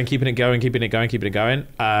into Feb and keeping it going.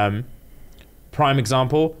 Prime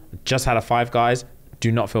example, just had a 5 guys. Do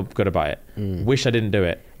not feel good about it. Wish I didn't do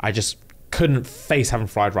it. I just couldn't face having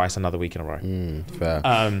fried rice another week in a row.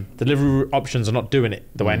 Fair. Delivery options are not doing it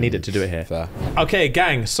the way I needed to do it here. Fair. Okay,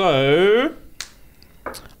 gang. So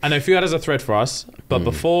I know Fuad has a thread for us, but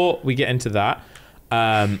before we get into that,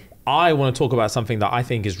 I want to talk about something that I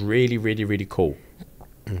think is really, really, really cool.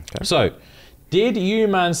 Okay. So, did you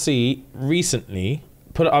man see recently,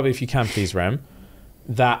 put it up if you can please, Rem,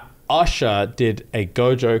 that Usher did a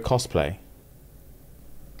Gojo cosplay?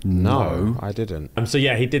 No, I didn't. So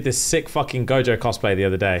yeah, he did this sick fucking Gojo cosplay the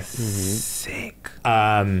other day. Sick.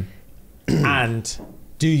 And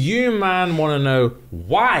do you man want to know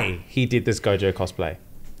why he did this Gojo cosplay?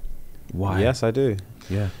 Why? Yes, I do.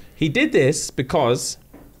 Yeah. He did this because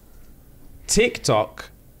TikTok,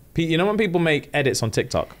 you know when people make edits on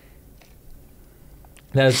TikTok?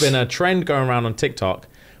 There's been a trend going around on TikTok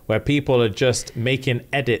where people are just making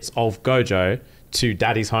edits of Gojo to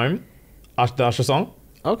Daddy's Home, the Usher song.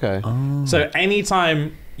 Okay. So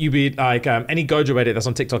anytime you be like any Gojo edit that's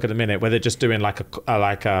on TikTok at the minute, where they're just doing like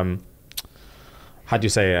how do you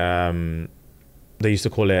say they used to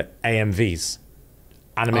call it AMVs,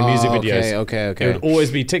 anime music videos. Okay. It would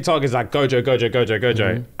always be TikTok is like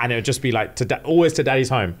Gojo, and it would just be like always to Daddy's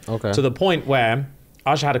home. Okay. To the point where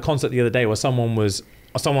Usher had a concert the other day where someone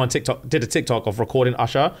on TikTok did a TikTok of recording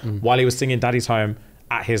Usher while he was singing Daddy's Home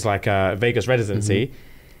at his like Vegas residency,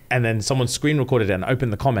 and then someone screen recorded it and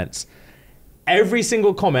opened the comments. Every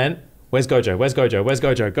single comment. Where's Gojo? Where's Gojo? Where's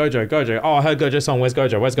Gojo? Gojo. Oh, I heard Gojo's song. Where's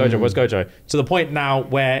Gojo? Where's Gojo? Where's Gojo? To the point now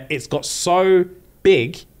where it's got so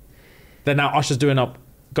big that now Usher's doing up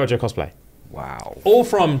Gojo cosplay. Wow. All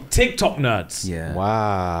from TikTok nerds. Yeah.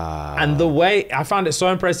 Wow. And the way, I found it so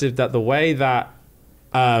impressive that the way that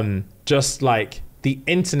just like the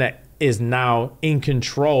internet is now in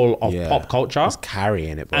control of pop culture. It's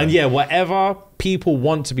carrying it, bro. And yeah, whatever people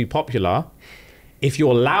want to be popular, if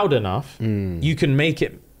you're loud enough, you can make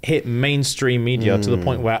it hit mainstream media to the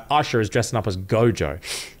point where Usher is dressing up as Gojo.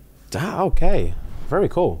 Okay. Very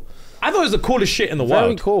cool. I thought it was the coolest shit in the world.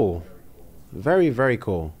 Very cool. Very, very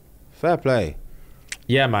cool. Fair play.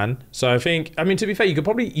 Yeah, man. So I think, I mean, to be fair, you can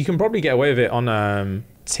probably get away with it on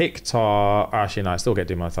TikTok. Actually, no, I still get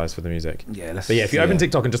demonetized for the music. Yeah, But yeah, if you open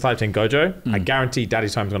TikTok and just type in Gojo, I guarantee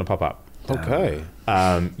Daddy's Time's gonna pop up. Okay.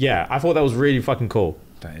 Yeah, I thought that was really fucking cool.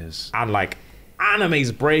 That is. And like,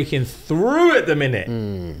 anime's breaking through at the minute.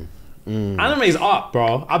 Anime's up,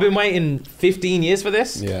 bro. I've been waiting 15 years for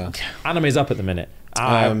this. Yeah. Anime's up at the minute.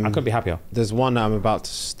 I couldn't be happier. There's one that I'm about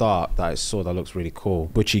to start that I saw that looks really cool.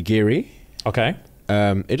 Buchigiri. Okay.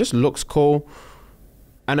 It just looks cool.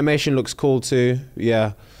 Animation looks cool too.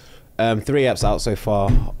 Yeah. 3 apps out so far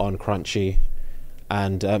on Crunchy.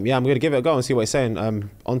 And yeah, I'm going to give it a go and see what it's saying.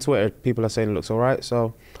 On Twitter, people are saying it looks all right.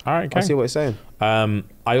 So All right, okay. I'll see what it's saying.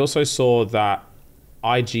 I also saw that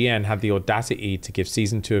IGN had the audacity to give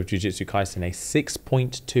season 2 of Jujutsu Kaisen a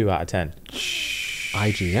 6.2 out of 10.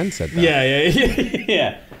 IGN said that.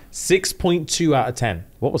 Yeah. 6.2 out of 10.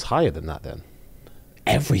 What was higher than that then?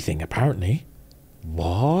 Everything, apparently.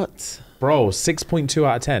 What? Bro, 6.2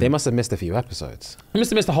 out of 10. They must have missed a few episodes. They must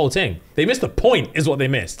have missed the whole thing. They missed the point, is what they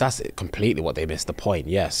missed. That's completely what they missed. The point,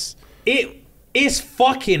 yes. It is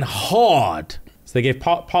fucking hard. So they gave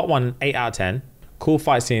part 1 8 out of 10. Cool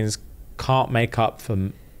fight scenes can't make up for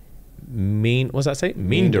what's that say?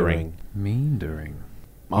 Meandering.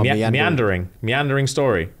 Oh, Meandering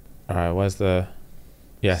story. All right, where's the...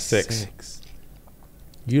 Yeah, 6.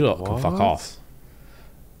 You lot can fuck off.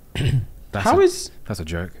 That's a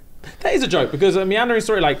joke. That is a joke, because a meandering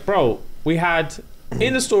story, like, bro, we had...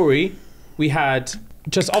 In the story, we had...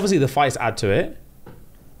 Just obviously the fights add to it.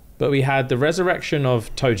 But we had the resurrection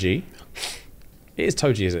of Toji. It is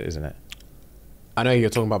Toji, isn't it? I know who you're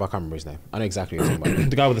talking about, but I can't remember his name. I know exactly what you're talking about.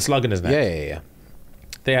 The guy with the slug in his neck. Yeah.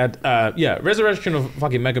 They had, resurrection of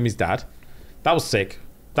fucking Megami's dad. That was sick.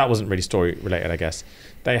 That wasn't really story related, I guess.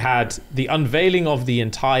 They had the unveiling of the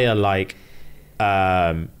entire, like,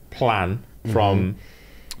 plan from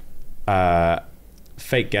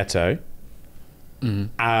Fake Ghetto.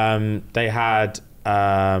 They had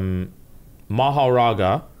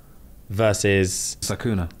Maharaga versus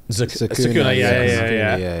Sakuna. Sakuna,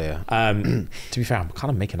 yeah. To be fair, I'm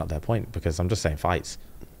kind of making up their point because I'm just saying fights.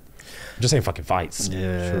 I'm just saying fucking fights.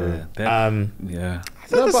 Yeah. Yeah. I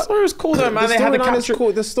thought the story was cool though, man. They had the capture.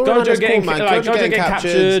 Cool. The storyline is cool, man. Like, Gojo getting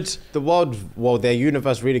captured. captured. The world, well, their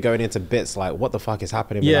universe really going into bits. Like, what the fuck is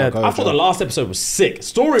happening? Yeah, without Gojo? I thought the last episode was sick.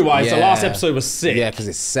 Story-wise, the last episode was sick. Yeah, because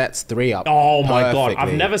it sets 3 up. Oh my god, I've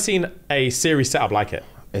perfectly. never seen a series set up like it.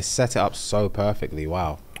 It set it up so perfectly.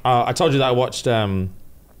 Wow. I told you that I watched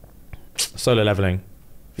Solo Leveling,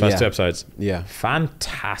 first 2 episodes. Yeah.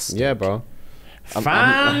 Fantastic. Yeah, bro.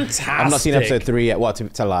 Fantastic. I've not seen episode 3 yet. Well, to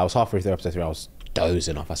tell you, I was halfway through episode 3. I was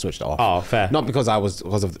dozing off. I switched it off. Oh, fair. Not because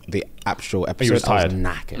of the actual episode. You was tired. I was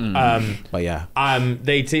knackered. But yeah. I'm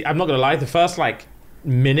not gonna lie. The first like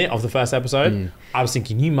minute of the first episode, I was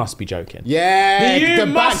thinking, you must be joking. Yeah. You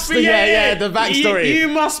must be. The backstory. You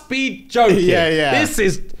must be joking. Yeah. This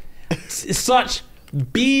is such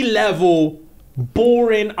B-level,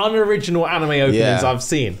 boring, unoriginal anime openings I've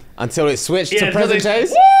seen. Until it switched to present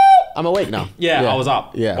days. I'm awake now. Yeah, I was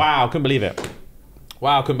up. Yeah. Wow, couldn't believe it.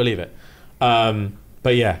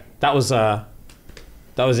 But yeah, that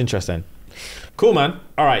was interesting. Cool, man.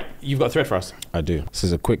 All right, you've got a thread for us. I do. This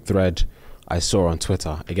is a quick thread I saw on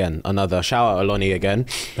Twitter. Again, another shout out Aloni again.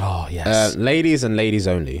 Oh, yes. Ladies and ladies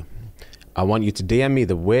only. I want you to DM me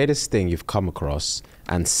the weirdest thing you've come across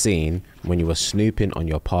and seen when you were snooping on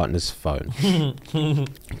your partner's phone.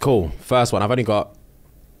 Cool. First one. I've got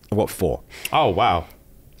 4. Oh, wow.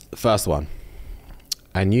 First one.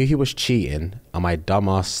 I knew he was cheating and my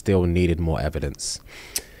dumbass still needed more evidence.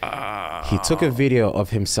 He took a video of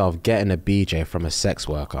himself getting a BJ from a sex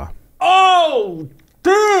worker. Oh,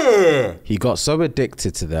 He got so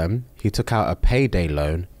addicted to them, he took out a payday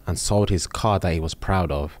loan and sold his car that he was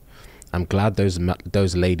proud of. I'm glad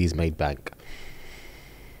those ladies made bank.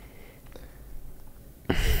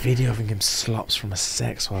 Video of him slops from a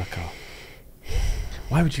sex worker.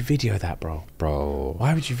 Why would you video that, bro? Bro.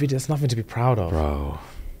 Why would you video? That's nothing to be proud of. Bro.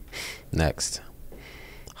 Next.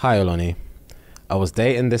 Hi, Oloni. I was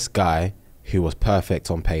dating this guy who was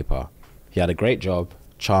perfect on paper. He had a great job,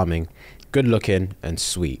 charming, good looking, and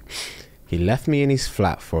sweet. He left me in his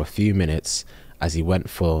flat for a few minutes as he went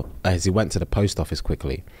to the post office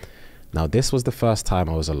quickly. Now, this was the first time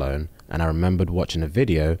I was alone, and I remembered watching a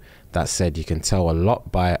video that said you can tell a lot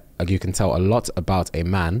about a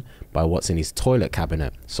man by what's in his toilet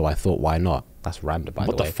cabinet. So I thought, why not? That's random, by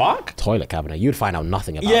the way. What the fuck? Toilet cabinet. You'd find out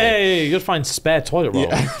nothing about it. Yeah, you'd find spare toilet roll.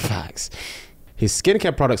 Yeah. Facts. His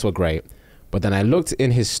skincare products were great, but then I looked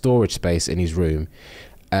in his storage space in his room,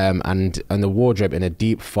 and the wardrobe in a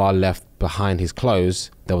deep far left behind his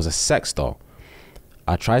clothes, there was a sex doll.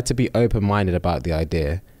 I tried to be open-minded about the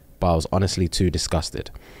idea, but I was honestly too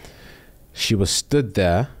disgusted. She was stood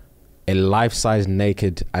there, a life-size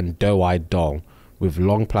naked and doe-eyed doll with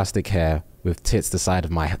long plastic hair, with tits the size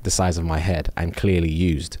of my head, and clearly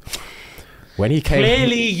used. When he came,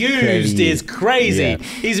 Clearly used is crazy. Yeah.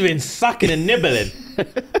 He's been sucking and nibbling.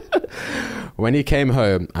 When he came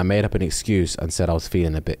home, I made up an excuse and said I was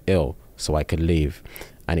feeling a bit ill, so I could leave.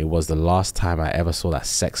 And it was the last time I ever saw that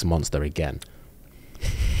sex monster again.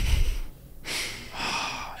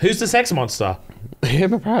 Who's the sex monster?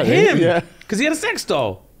 Him, apparently. Him. Yeah. Because he had a sex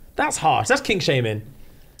doll. That's harsh. That's kink shaming.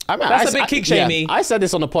 I mean, That's a bit kink shamey. I said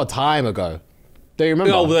this on the pod time ago. Do you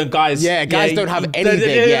remember? Oh, well, then guys. Yeah, guys don't have anything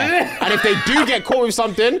yet. And if they do get caught with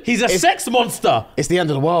something, He's a sex monster. it's the end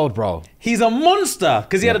of the world, bro. He's a monster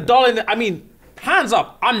because he had a doll in. I mean, hands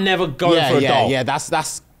up. I'm never going for a doll. Yeah,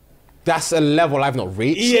 that's a level I've not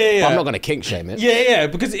reached. Yeah. But I'm not gonna kink shame it. Yeah.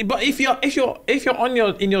 Because but if you're on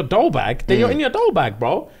in your doll bag, then you're in your doll bag,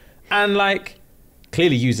 bro. And like,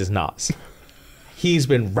 clearly uses nuts. He's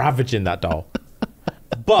been ravaging that doll.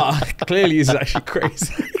 But clearly is actually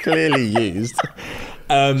crazy. Clearly used.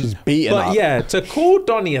 Just beaten But up. yeah, to call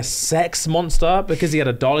Donnie a sex monster because he had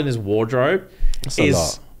a doll in his wardrobe a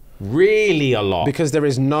lot. really a lot. Because there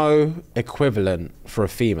is no equivalent for a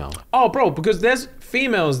female. Oh, bro, because there's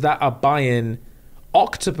females that are buying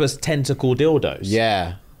octopus tentacle dildos.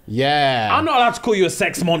 Yeah. Yeah. I'm not allowed to call you a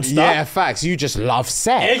sex monster. Yeah, facts. You just love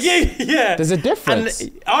sex. Yeah. There's a difference.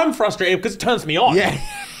 And I'm frustrated because it turns me on. Yeah.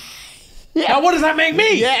 Now, what does that make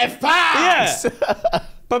me? Yeah, facts. Yeah.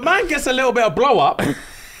 But man gets a little bit of blow up. And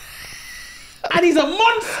he's a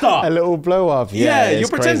monster. A little blow up. Yeah, it's you're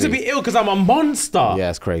pretending crazy. to be ill because I'm a monster.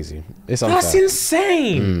 Yeah, it's crazy. It's unfair. That's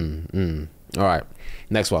insane. All right,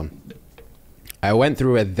 next one. I went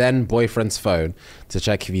through a then boyfriend's phone to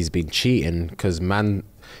check if he's been cheating because man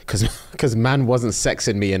wasn't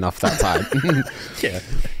sexing me enough that time. Yeah.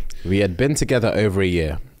 We had been together over a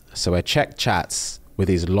year, so I checked chats with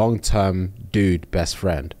his long-term dude best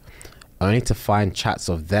friend, only to find chats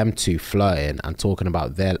of them two flirting and talking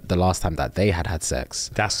about the last time that they had sex.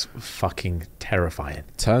 That's fucking terrifying.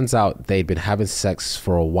 Turns out they'd been having sex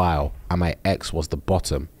for a while and my ex was the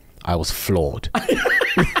bottom. I was floored.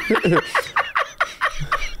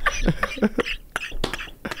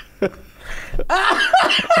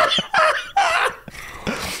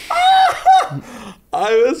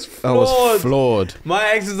 I was floored.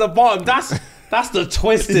 My ex is a bottom. That's the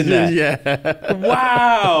twist in there. Yeah.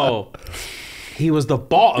 Wow. He was the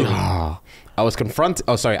bottom. I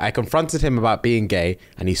confronted him about being gay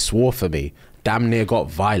and he swore for me. Damn near got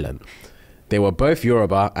violent. They were both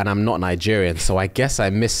Yoruba and I'm not Nigerian, so I guess I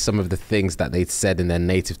missed some of the things that they'd said in their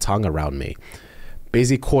native tongue around me.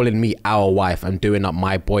 Busy calling me our wife and doing up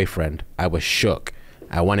my boyfriend. I was shook.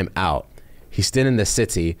 I want him out. He's still in the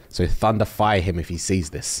city, so thunder fire him if he sees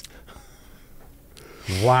this.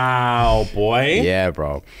 Wow, boy. Yeah,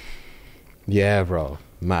 bro.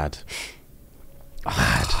 Mad.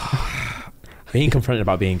 Being confronted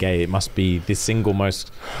about being gay, it must be the single most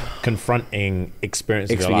confronting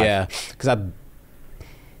experience of your life. Yeah, because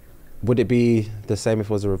would it be the same if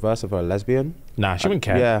it was a reverse of a lesbian? Nah, she wouldn't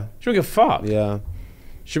care. Yeah. She wouldn't give a fuck. Yeah.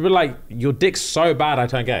 She'd be like, your dick's so bad I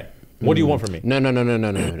turn gay. What do you want from me? No.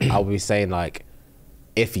 I would be saying like,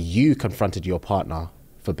 if you confronted your partner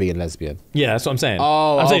for being lesbian. Yeah, that's what I'm saying.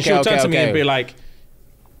 Oh, I'm saying okay, she'll turn to me okay. and be like,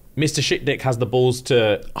 Mr. Shit Dick has the balls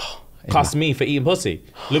to cuss me for eating pussy.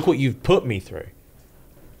 Look what you've put me through.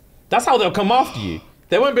 That's how they'll come after you.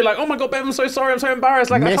 They won't be like, oh my God, babe, I'm so sorry. I'm so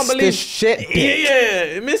embarrassed. Like, I can't believe. Mr. Shit Dick.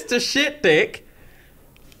 Yeah, Mr. Shit Dick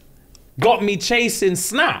got me chasing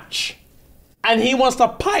Snatch. And he wants to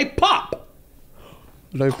pipe up.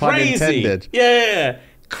 No pun Crazy. intended. Yeah.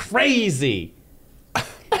 Crazy.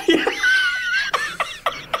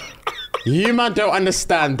 You man don't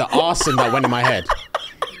understand the arson that went in my head.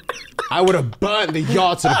 I would have burnt the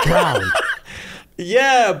yard to the ground.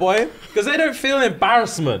 Yeah, boy. Because they don't feel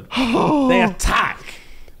embarrassment. They attack.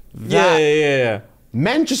 Yeah.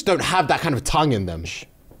 Men just don't have that kind of tongue in them.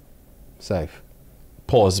 Safe.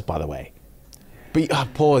 Pause, by the way. But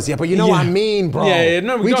pause. Yeah, but you know what I mean, bro. Yeah,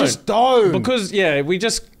 no, we don't. just don't. Because,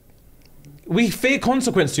 we fear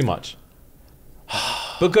consequence too much.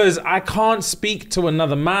 Because I can't speak to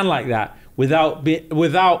another man like that without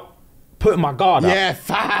putting my guard up. Yeah,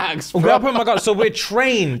 facts, bro. Without putting my guard. So we're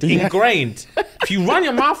trained, ingrained. If you run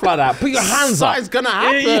your mouth like that, put your hands up. Something's gonna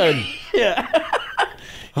happen. Yeah.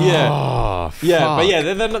 Oh, Yeah, but fuck. yeah,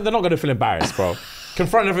 they're not going to feel embarrassed, bro.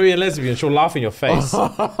 Confront her for being lesbian, she'll laugh in your face.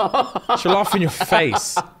 She'll laugh in your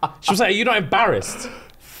face. She'll say, you're not embarrassed.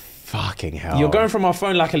 Fucking hell. You're going from our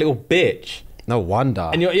phone like a little bitch. No wonder.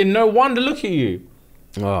 And you're no wonder, look at you.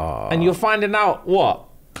 Oh. And you're finding out what?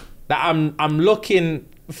 That I'm looking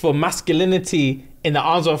for masculinity in the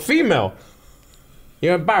arms of a female.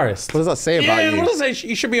 You're embarrassed. What does that say about you? What does it say?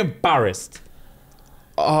 You should be embarrassed.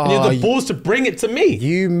 Oh, And you have the balls to bring it to me.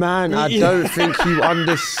 You man, I don't think you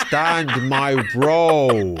understand, my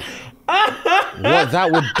bro. What that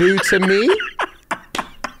would do to me?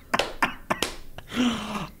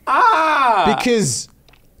 Because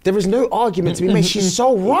there is no argument to be made. She's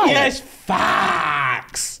so right. Yes,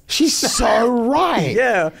 facts. She's so right.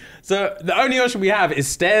 Yeah. So the only option we have is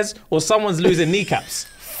stairs or someone's losing kneecaps.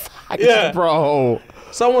 Yeah, bro.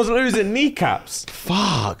 Someone's losing kneecaps.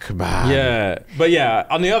 Fuck, man. Yeah. But yeah,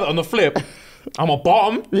 on the flip, I'm a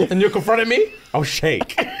bottom and you're confronting me, I'll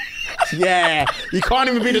shake. Yeah. You can't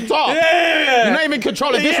even be the top. Yeah. You're not even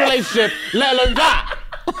controlling this relationship, let alone that.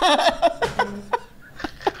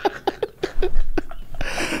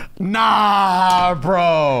 Nah,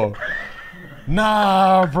 bro.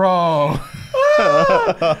 Nah, bro.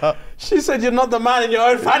 She said you're not the man in your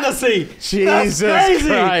own fantasy. Jesus That's crazy.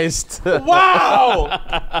 Christ. Wow.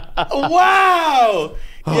 Wow.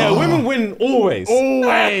 Yeah, women win always.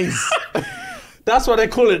 Always. That's why they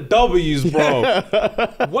call it W's, bro.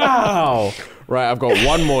 Wow. Right, I've got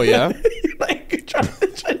one more, yeah? Like, you're trying to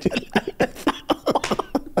change your life.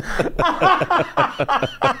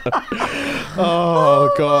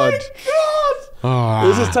 Oh, God. Oh,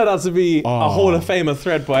 This has turned out to be a Hall of Famer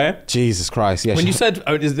thread, boy. Jesus Christ. Yeah. When you said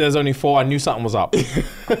there's only 4, I knew something was up.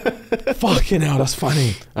 Fucking hell, that's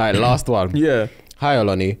funny. All right, last one. Yeah. Hi,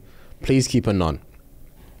 Oloni. Please keep a non.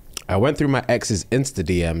 I went through my ex's Insta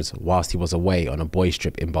DMs whilst he was away on a boys'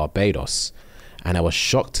 trip in Barbados, and I was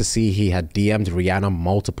shocked to see he had DM'd Rihanna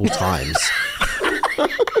multiple times.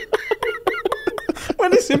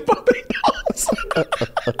 When it's in Barbados.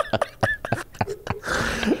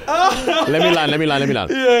 Let me land.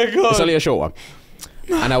 Yeah, go It's on. only a short one.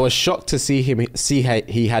 And I was shocked to see he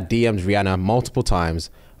had DM'd Rihanna multiple times,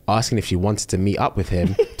 asking if she wanted to meet up with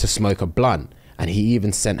him to smoke a blunt, and he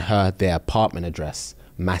even sent her their apartment address.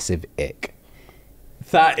 Massive ick.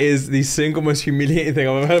 That is the single most humiliating thing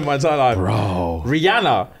I've ever heard in my entire life. Bro.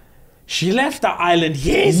 Rihanna, she left that island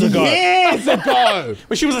years ago. Years ago.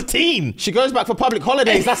 When she was a teen. She goes back for public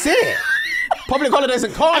holidays. That's it. Public holidays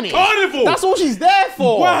and Carney. Carnival. That's all she's there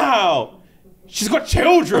for. Wow. She's got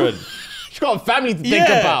children. She's got a family to think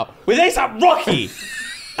about. With ASAP Rocky.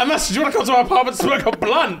 And man, do you want to come to my apartment to smoke a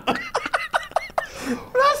blunt? That's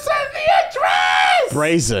the address.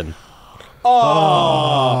 Brazen.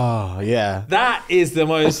 Oh, yeah. that is the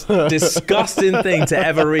most disgusting thing to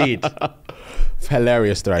ever read.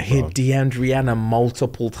 Hilarious thread, He bro. DM'd Rihanna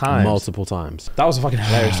multiple times. Multiple times. That was a fucking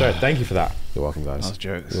hilarious story. Thank you for that. You're welcome, guys. That's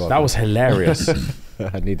jokes. You're That welcome. was hilarious.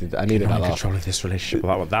 I needed Not that in laugh. control of this relationship.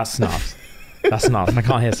 That's nuts. That's nuts. I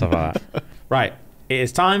can't hear stuff like that. Right. It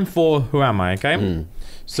is time for Who Am I, okay?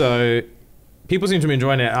 So people seem to be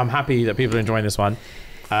enjoying it. I'm happy that people are enjoying this one.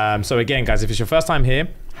 So again, guys, if it's your first time here,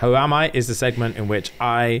 Who Am I is the segment in which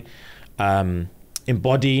I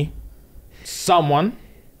embody someone.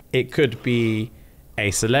 It could be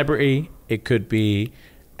a celebrity. It could be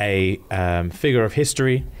a figure of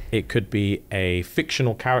history. It could be a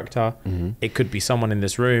fictional character. It could be someone in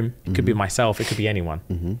this room. It could be myself. It could be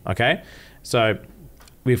anyone. Okay? So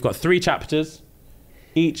we've got 3 chapters.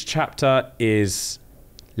 Each chapter is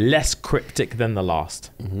less cryptic than the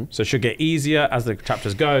last. So it should get easier as the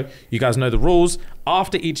chapters go. You guys know the rules.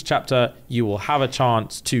 After each chapter, you will have a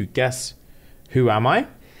chance to guess who am I.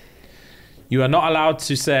 You are not allowed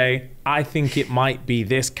to say, I think it might be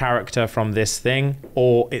this character from this thing,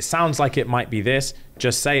 or it sounds like it might be this.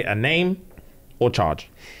 Just say a name or charge.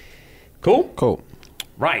 Cool? Cool.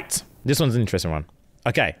 Right. This one's an interesting one.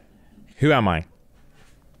 Okay, who am I?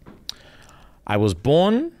 I was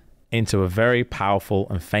born into a very powerful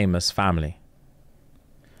and famous family.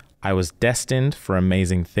 I was destined for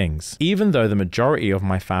amazing things. Even though the majority of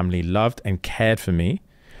my family loved and cared for me,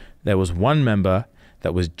 there was one member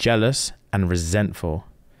that was jealous and resentful,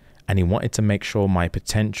 and he wanted to make sure my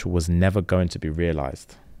potential was never going to be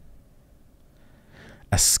realized.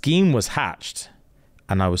 A scheme was hatched,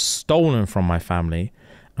 and I was stolen from my family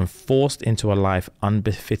and forced into a life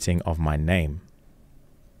unbefitting of my name.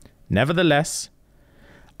 Nevertheless,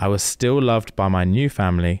 I was still loved by my new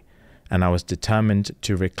family, and I was determined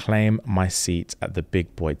to reclaim my seat at the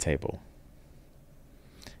big boy table.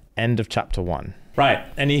 End of chapter 1. Right,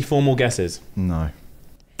 any formal guesses? No.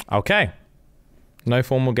 Okay, no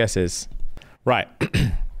formal guesses. Right,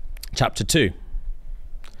 chapter 2.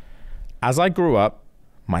 As I grew up,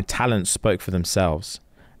 my talents spoke for themselves,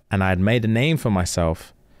 and I had made a name for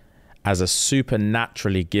myself as a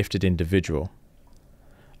supernaturally gifted individual.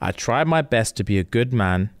 I tried my best to be a good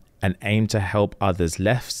man and aimed to help others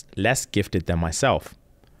less gifted than myself.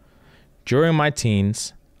 During my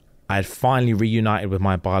teens, I had finally reunited with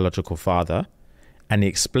my biological father, and he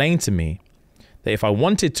explained to me that if I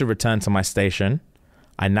wanted to return to my station,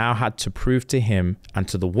 I now had to prove to him and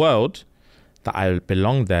to the world that I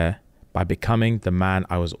belonged there by becoming the man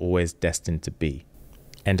I was always destined to be.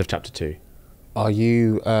 End of chapter 2. Are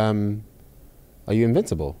you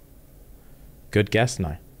invincible? Good guess,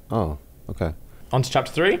 no. Oh, okay. On to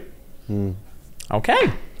chapter 3.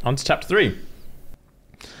 Okay, on to chapter 3.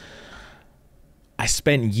 I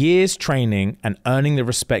spent years training and earning the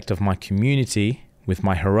respect of my community with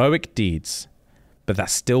my heroic deeds, but that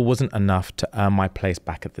still wasn't enough to earn my place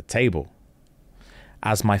back at the table.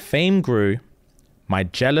 As my fame grew, my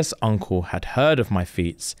jealous uncle had heard of my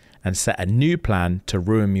feats and set a new plan to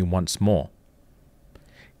ruin me once more.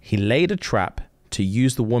 He laid a trap to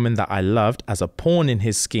use the woman that I loved as a pawn in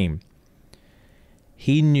his scheme.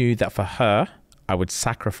 He knew that for her, I would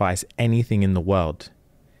sacrifice anything in the world,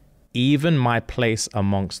 even my place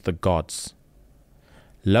amongst the gods.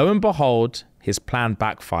 Lo and behold, his plan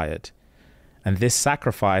backfired, and this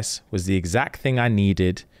sacrifice was the exact thing I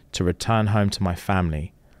needed to return home to my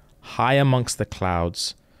family, high amongst the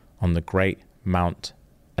clouds on the great Mount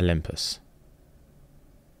Olympus.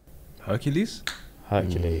 Hercules?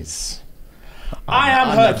 Hercules. I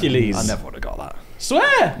am Hercules. I never would have got that.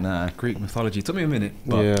 Swear. Nah. Greek mythology. It took me a minute,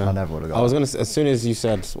 but Yeah. I never would have got I was that. gonna, as soon as you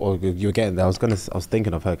said, or you were getting there, I was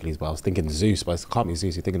thinking of Hercules, but I was thinking Zeus, but it can't be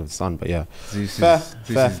Zeus. You're thinking of the sun, but yeah. Zeus Fair, is, Zeus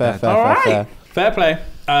fair, is fair, dead. fair. All right. Fair play.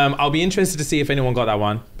 I'll be interested to see if anyone got that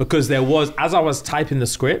one, because there was, as I was typing the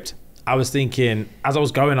script, I was thinking, as I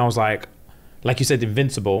was going, I was like you said,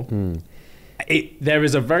 invincible. There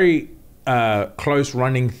is a very close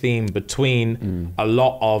running theme between a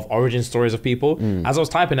lot of origin stories of people. As I was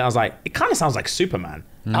typing it, I was like, it kind of sounds like Superman.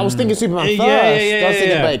 I was thinking Superman first. Yeah, I was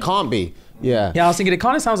thinking, yeah. but it can't be. Yeah. Yeah, I was thinking it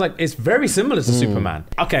kind of sounds like it's very similar to Superman.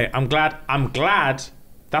 Okay, I'm glad.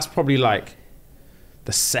 That's probably like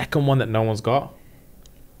the second one that no one's got.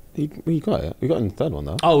 You got it. We got it in the third one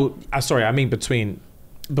though. Oh, sorry. I mean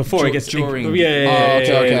before it gets During-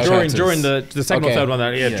 okay. during the second or third one.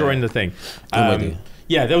 During the thing. ready.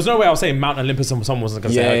 Yeah, there was no way I was saying Mount Olympus and someone wasn't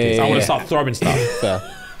going to say Hercules. I want to start throwing stuff. Fair.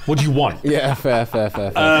 What do you want? Yeah, fair.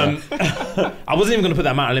 I wasn't even going to put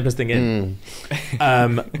that Mount Olympus thing in.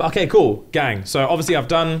 But okay, cool, gang. So obviously I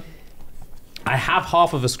have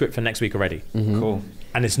half of a script for next week already. Cool.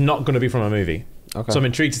 And it's not going to be from a movie. Okay. So I'm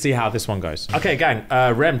intrigued to see how this one goes. Okay, gang.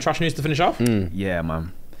 Rem, trash news to finish off? Yeah,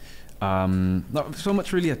 man. Not so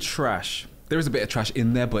much really a trash. There is a bit of trash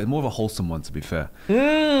in there, but more of a wholesome one, to be fair.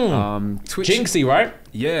 Twitch. Jinxie, right?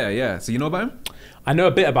 Yeah. So you know about him? I know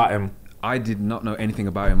a bit about him. I did not know anything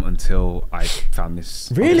about him until I found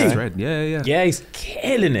this Really? thread. Yeah. Yeah, he's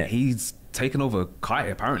killing it. He's taken over Kai,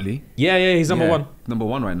 apparently. Yeah, he's number one. Number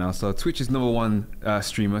one right now. So Twitch's number one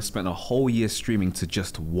streamer spent a whole year streaming to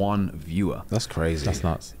just one viewer. That's crazy. That's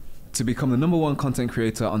nuts. To become the number one content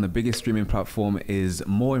creator on the biggest streaming platform is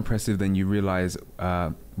more impressive than you realize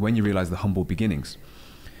when you realize the humble beginnings.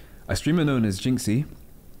 A streamer known as Jinxie,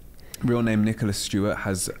 real name Nicholas Stewart,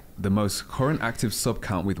 has the most current active sub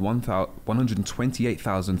count with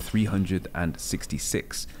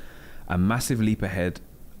 128,366, a massive leap ahead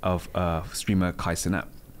of streamer Kai Cenat,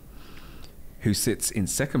 who sits in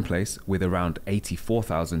second place with around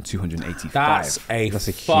 84,285. That's a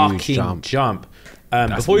huge fucking jump.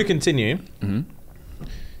 Before you continue, do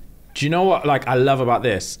you know what I love about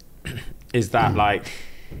this? Is that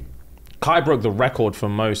Kai broke the record for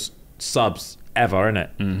most subs ever,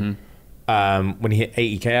 innit? When he hit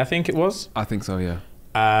 80k, I think it was. I think so, yeah.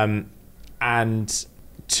 And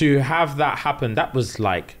to have that happen, that was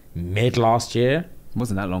like mid last year. It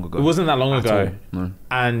wasn't that long ago. It wasn't that long At ago. all. No.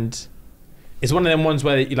 And it's one of them ones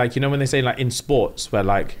where, like, you know, when they say like in sports where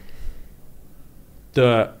like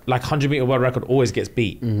the like 100-meter world record always gets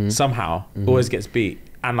beat somehow, always gets beat,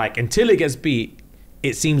 and like until it gets beat,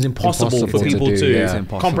 it seems impossible for to people do, to yeah. It's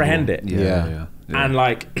impossible. comprehend it. Yeah. And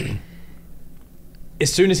like,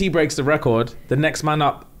 as soon as he breaks the record, the next man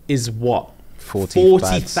up is what?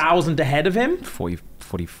 40,000 ahead of him?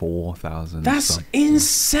 44,000. That's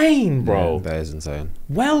insane, bro. That is insane.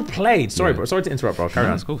 Well played. Sorry, bro. Sorry to interrupt, bro. Carry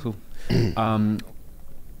on. That's cool.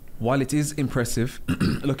 While it is impressive,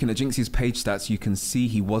 looking at Jinxie's page stats, you can see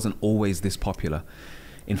he wasn't always this popular.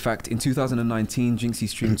 In fact, in 2019, Jinxie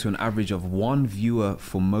streamed to an average of 1 viewer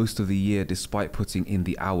for most of the year, despite putting in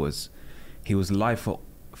the hours. He was live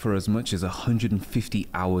for as much as 150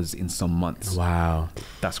 hours in some months. Wow.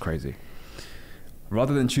 That's crazy.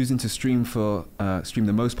 Rather than choosing to stream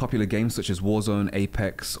the most popular games such as Warzone,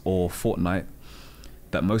 Apex, or Fortnite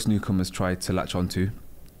that most newcomers try to latch onto,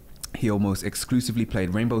 he almost exclusively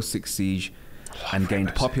played Rainbow Six Siege and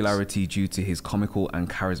gained popularity due to his comical and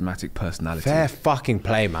charismatic personality. Fair fucking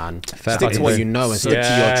play, man. Fair Stick to fucking what play. you know and stick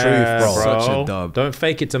to your truth, bro. Such a dub. Don't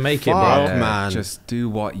fake it to make it, Fuck, bro. man. Just do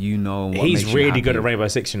what you know and what He's makes you really good happy. at Rainbow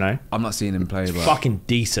Six, you know. I'm not seeing him play, but Fucking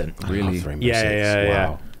decent. I really. love Rainbow Yeah, Six. yeah, yeah.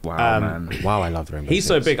 Wow. Wow, man. Wow, I love Rainbow He's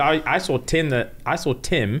so Six. big. I saw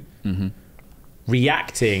Tim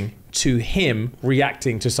reacting to him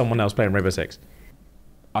reacting to someone else playing Rainbow Six.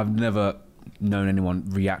 I've never known anyone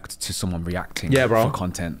react to someone reacting bro. for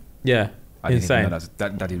content. Yeah, I didn't insane. even know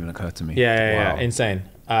that didn't even occur to me. Yeah, Wow. insane.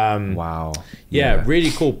 Wow. Yeah,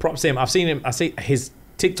 really cool. Props to him. I see his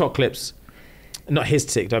TikTok clips, not his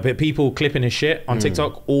TikTok, but people clipping his shit on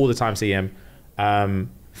TikTok all the time. See him.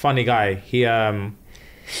 Funny guy. He,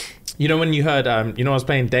 you know when you heard, you know I was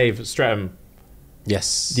playing Dave Streatham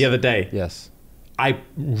Yes. the other day. Yes. I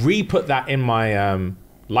re-put that in my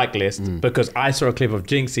like list because I saw a clip of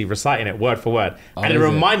Jinxie reciting it word for word, and it is it?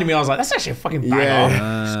 reminded me. I was like, "That's actually a fucking banger."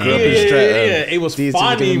 Screw up and straight. It was These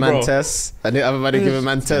funny, giving bro. man tests. And everybody giving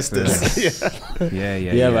man testers. Yeah,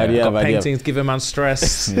 Yeah, man, yeah. Got paintings giving man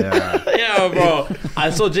stress. Yeah. Yeah, bro.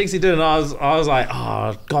 I saw Jinxie doing it, and I was like,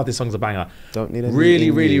 "Oh God, this song's a banger." Don't need a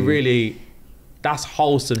Really, meeting really, you. really. That's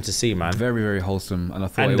wholesome to see, man. Very, very wholesome. And I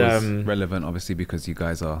thought And, it was relevant, obviously, because you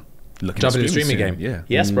guys are looking Jumping in at the streaming soon. game. Yeah.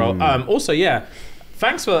 Yes, bro. Also, yeah.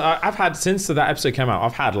 Thanks for. I've had since that episode came out.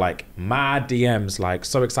 I've had like mad DMs, like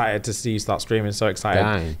so excited to see you start streaming. So excited.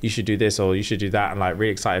 Dang. You should do this or you should do that, and like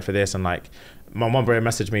really excited for this. And like my one bro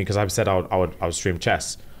messaged me because I said I would stream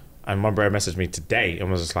chess, and one bro messaged me today and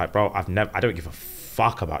was just like, bro, I don't give a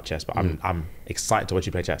fuck about chess, but I'm excited to watch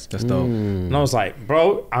you play chess. That's dope. And I was like,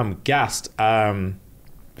 bro, I'm gassed.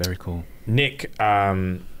 Very cool. Nick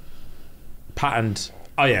patterned.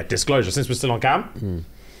 Oh yeah, disclosure. Since we're still on cam,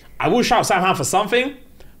 I will shout Sam Ham for something,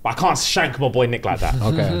 but I can't shank my boy Nick like that.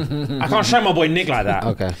 Okay. I can't shank my boy Nick like that.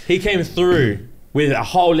 Okay. He came through with a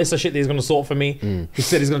whole list of shit that he's gonna sort for me. He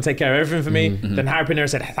said he's gonna take care of everything for me. Then Harry Pinero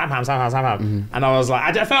said Sam Ham, and I was like,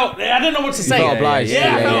 I didn't know what to say. felt obliged.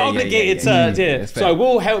 Yeah, I felt yeah, obligated yeah. to. Yeah. It's So fair. I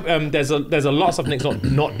will help. There's a lot of stuff Nick's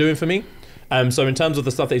not doing for me. So in terms of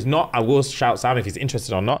the stuff that he's not, I will shout Sam if he's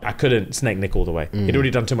interested or not. I couldn't snake Nick all the way. He'd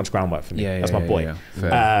already done too much groundwork for me. That's my boy.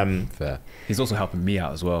 Fair. Fair. He's also helping me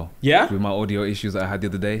out as well. Yeah? With my audio issues that I had the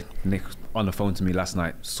other day. Nick on the phone to me last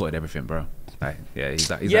night, sorted everything, bro. Like, yeah, he's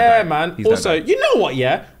that Yeah, guy. man. He's that Also, guy. you know what?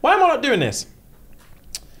 Yeah, why am I not doing this?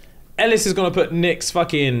 Ellis is gonna put Nick's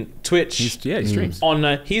fucking Twitch. he streams.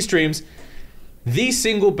 On. He streams. The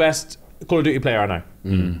single best Call of Duty player I know.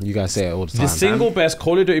 You guys say it all the time. The single best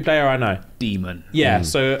Call of Duty player I know. Demon. Yeah.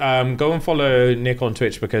 So go and follow Nick on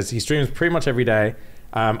Twitch because he streams pretty much every day.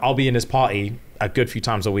 I'll be in his party a good few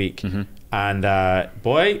times a week, and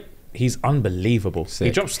boy, he's unbelievable. He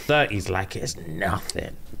Sick. drops 30s like it's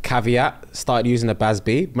nothing. Caveat, started using the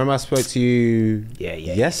BASB. Remember I spoke to you Yeah,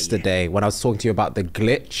 yesterday when I was talking to you about the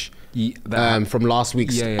glitch from last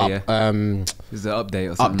week's Is the update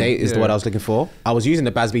or something? update is the word I was looking for. I was using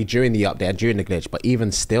the BASB during the update and during the glitch, but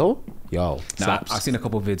even still, yo, Nah, slaps. I've seen a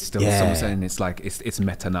couple of vids still. Yeah. Someone saying it's like it's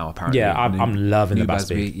meta now apparently. Yeah, I'm loving New the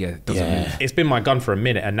BASB. Yeah, it doesn't Yeah. move. It's been my gun for a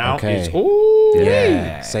minute, and now Okay. it's ooh,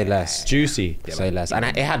 Yeah, say less. juicy. Say less. And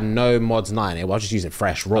it had no mods 9. It was just using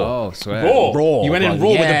fresh raw. Oh, swear. Raw. You went in bro.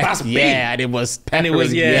 raw with the Yeah, BASB. Yeah, and it was And it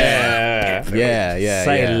was peppering. Yeah.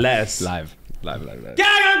 Say less. Live. Gang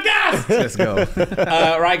on gas. Let's go.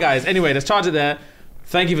 Right, guys. Anyway, let's charge it there.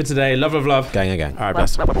 Thank you for today. Love. Gang again. All right,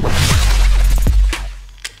 bless.